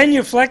he's a him.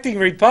 genuflecting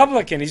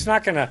Republican. He's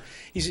not gonna.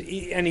 He's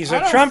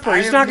a Trumper.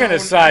 He's not gonna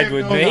side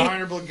with me.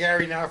 Honorable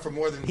Gary now for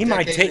more than He a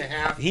might decade take and a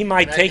half, he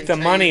might and I take can the tell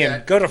you money that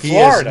and go to he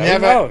has Florida. Who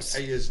never- knows?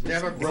 He has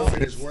never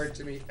broken his word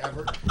to me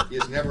ever. He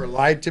has never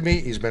lied to me.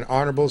 He's been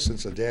honorable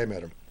since the day I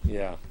met him.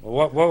 Yeah.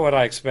 Well, what would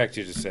I expect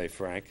you to say,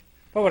 Frank?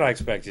 What would I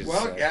expect you to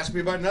Well, say? ask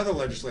me about another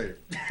legislator.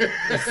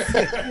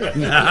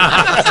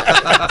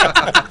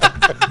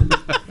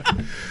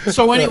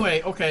 So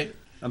anyway, okay.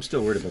 I'm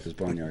still worried about this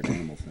barnyard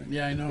animal thing.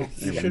 Yeah, I know.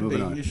 You Anyway, should be.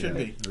 moving on. You should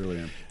Yeah, be. I really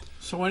am.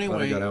 So Glad I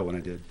anyway, got out when I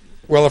did.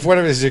 Well,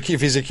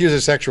 if he's accused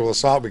of sexual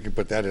assault, we can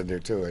put that in there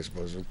too, I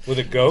suppose. With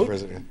a goat?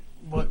 President.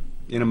 what?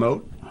 In a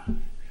moat?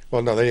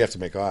 Well, no, then you have to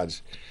make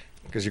odds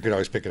because you could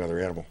always pick another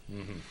animal.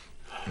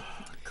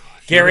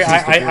 Gary, I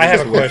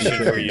have a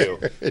question for you.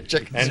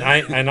 Check- And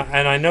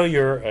I know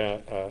you're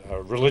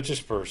a religious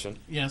person.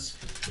 Yes.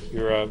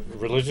 You're a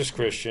religious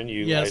Christian. I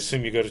Yes.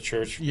 assume you go to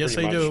church Yes,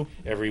 pretty I much do.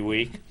 every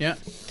week. Yeah.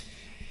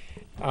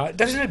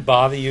 Doesn't it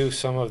bother you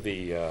some of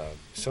the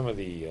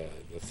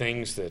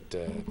things that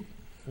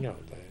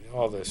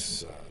all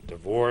this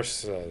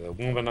divorce, the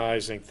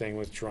womanizing thing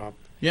with Trump?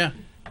 Yeah.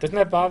 Doesn't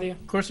that bother you?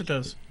 Of course it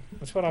does.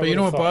 That's what I. But you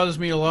know what would've thought. bothers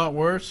me a lot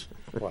worse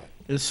What?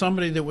 is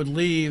somebody that would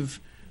leave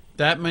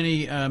that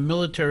many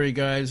military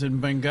guys in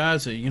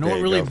Benghazi. You know There what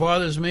you really go.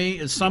 bothers me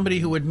is somebody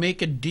who would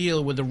make a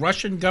deal with the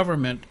Russian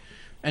government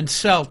and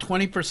sell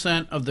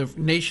 20% of the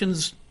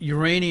nation's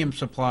uranium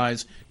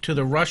supplies to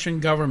the Russian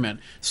government.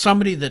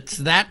 Somebody that's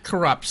that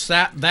corrupt,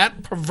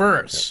 that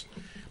perverse,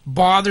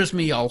 bothers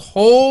me a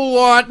whole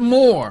lot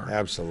more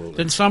Absolutely.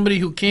 than somebody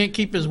who can't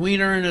keep his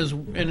wiener in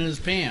his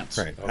pants.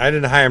 Right. I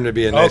didn't hire him to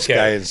be a nice Okay.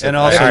 guy. And The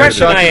also, I you're hired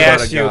question him. talking I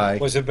about asked a you guy-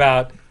 was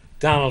about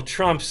Donald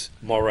Trump's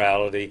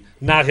morality,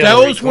 not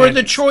Hillary Those were the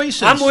Clinton's.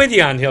 choices. I'm with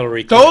you on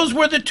Hillary Clinton. Those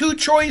were the two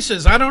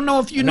choices. I don't know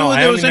if you No, knew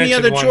I there was only any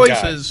other mentioned one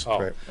guy. choices. Oh.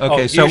 Right.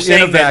 Okay, Oh, so you're in a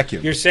saying that-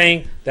 vacuum. You're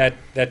saying that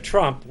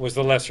Trump was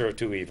the lesser of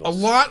two evils. A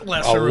lot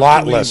lesser. A of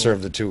lot two lesser evil.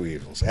 of the two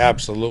evils.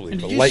 Absolutely.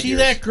 And for did you light see years.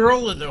 that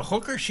girl at the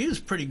hooker? She was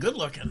pretty good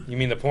looking. You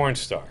mean the porn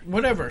star?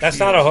 Whatever. That's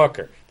she not is. a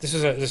hooker. This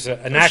is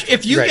an actress.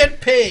 If you Right.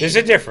 get paid, There's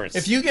a difference.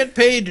 if you get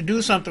paid to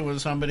do something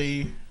with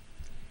somebody,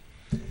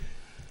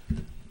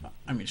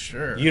 I mean,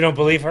 sure. You don't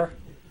believe her?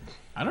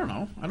 I don't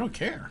know. I don't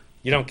care.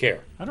 You don't care.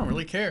 I don't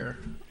really care.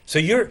 So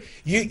you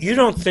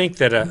don't think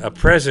that a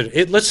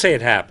president? Let's say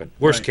it happened.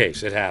 Worst Right.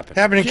 case, it happened.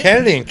 Happened in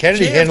Kennedy, and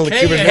Kennedy JFK handled the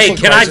Cuban Hey, Hey, Missile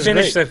can I Crisis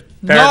finish great.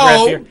 the paragraph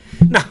No. here?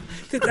 No.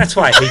 That's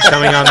why I hate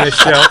coming on this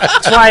show.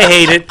 That's why I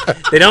hate it.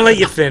 They don't let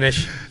you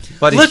finish.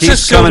 But he Let's keeps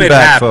assume coming it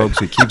back, happened. folks.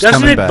 He keeps Doesn't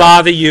coming it back.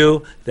 bother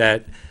you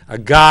that a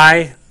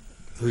guy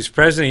who's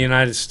president of the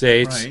United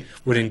States Right.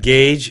 would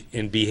engage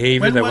in behavior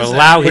When that was would that?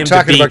 allow We're him to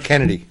talking be about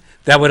Kennedy.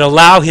 that would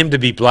allow him to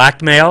be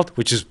blackmailed,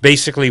 which is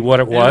basically what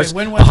it was.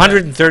 when was that?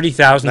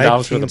 $130,000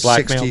 worth of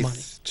blackmail money.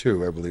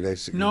 1962, I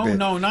believe.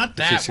 No, not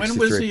that. When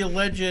was the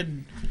alleged?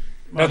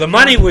 No, the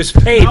money was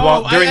paid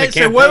during the I campaign.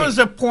 said, when was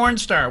a porn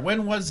star?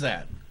 When was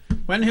that?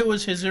 When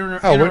was his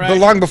interaction? but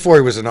long before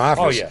he was in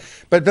office. Oh, yeah.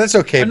 But that's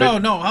okay. No.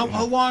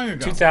 How long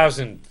ago?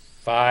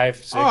 2005,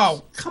 6,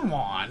 Oh, come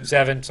on.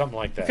 7, something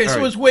like that. Okay, so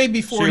it was way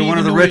before. So you're he one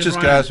of even the knew he was richest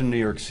running. guys in New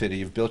York City.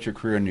 You've built your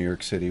career in New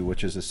York City,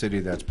 which is a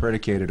city that's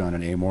predicated on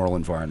an amoral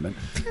environment.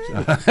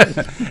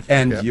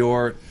 And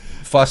you're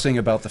fussing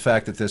about the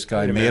fact that this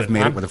guy Wait a may have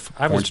minute. made it with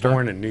a I porn was star.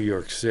 born in New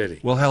York City.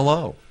 Well,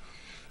 hello.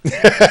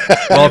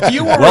 Well,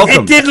 you were-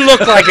 welcome. It didn't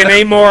look like an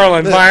amoral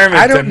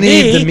environment I don't to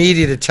need me. the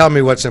media to tell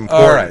me what's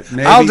important. All right,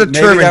 maybe- I'll maybe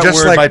determine that just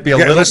word like might be a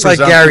little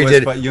Gary presumptuous,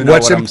 did but you know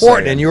what's what I'm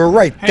important, saying. and you were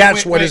right. Hey,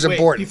 That's wait, what is wait.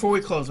 important. Before we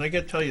close, I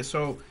got to tell you.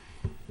 So,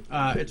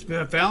 it's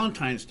been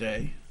Valentine's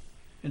Day,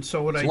 and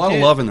so what There's I a lot did.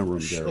 of love in the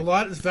room, A Gary.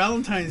 lot. It's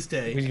Valentine's Were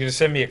Day. you going to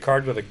send me a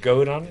card with a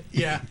goat on it?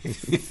 Yeah,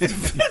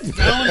 it's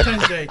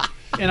Valentine's Day,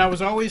 and I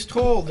was always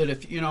told that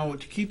if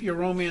to keep your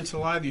romance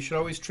alive, you should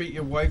always treat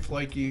your wife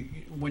like you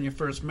when you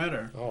first met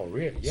her. Oh,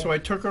 really? Yeah. So I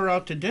took her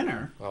out to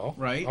dinner. Oh,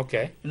 right.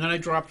 okay. And then I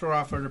dropped her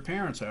off at her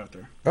parents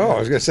after. Oh, I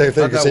was going to say if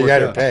they How'd could that say you work had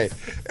to out?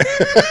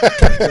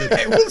 pay.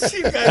 Hey, we'll see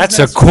you guys That's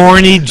a next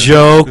corny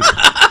joke.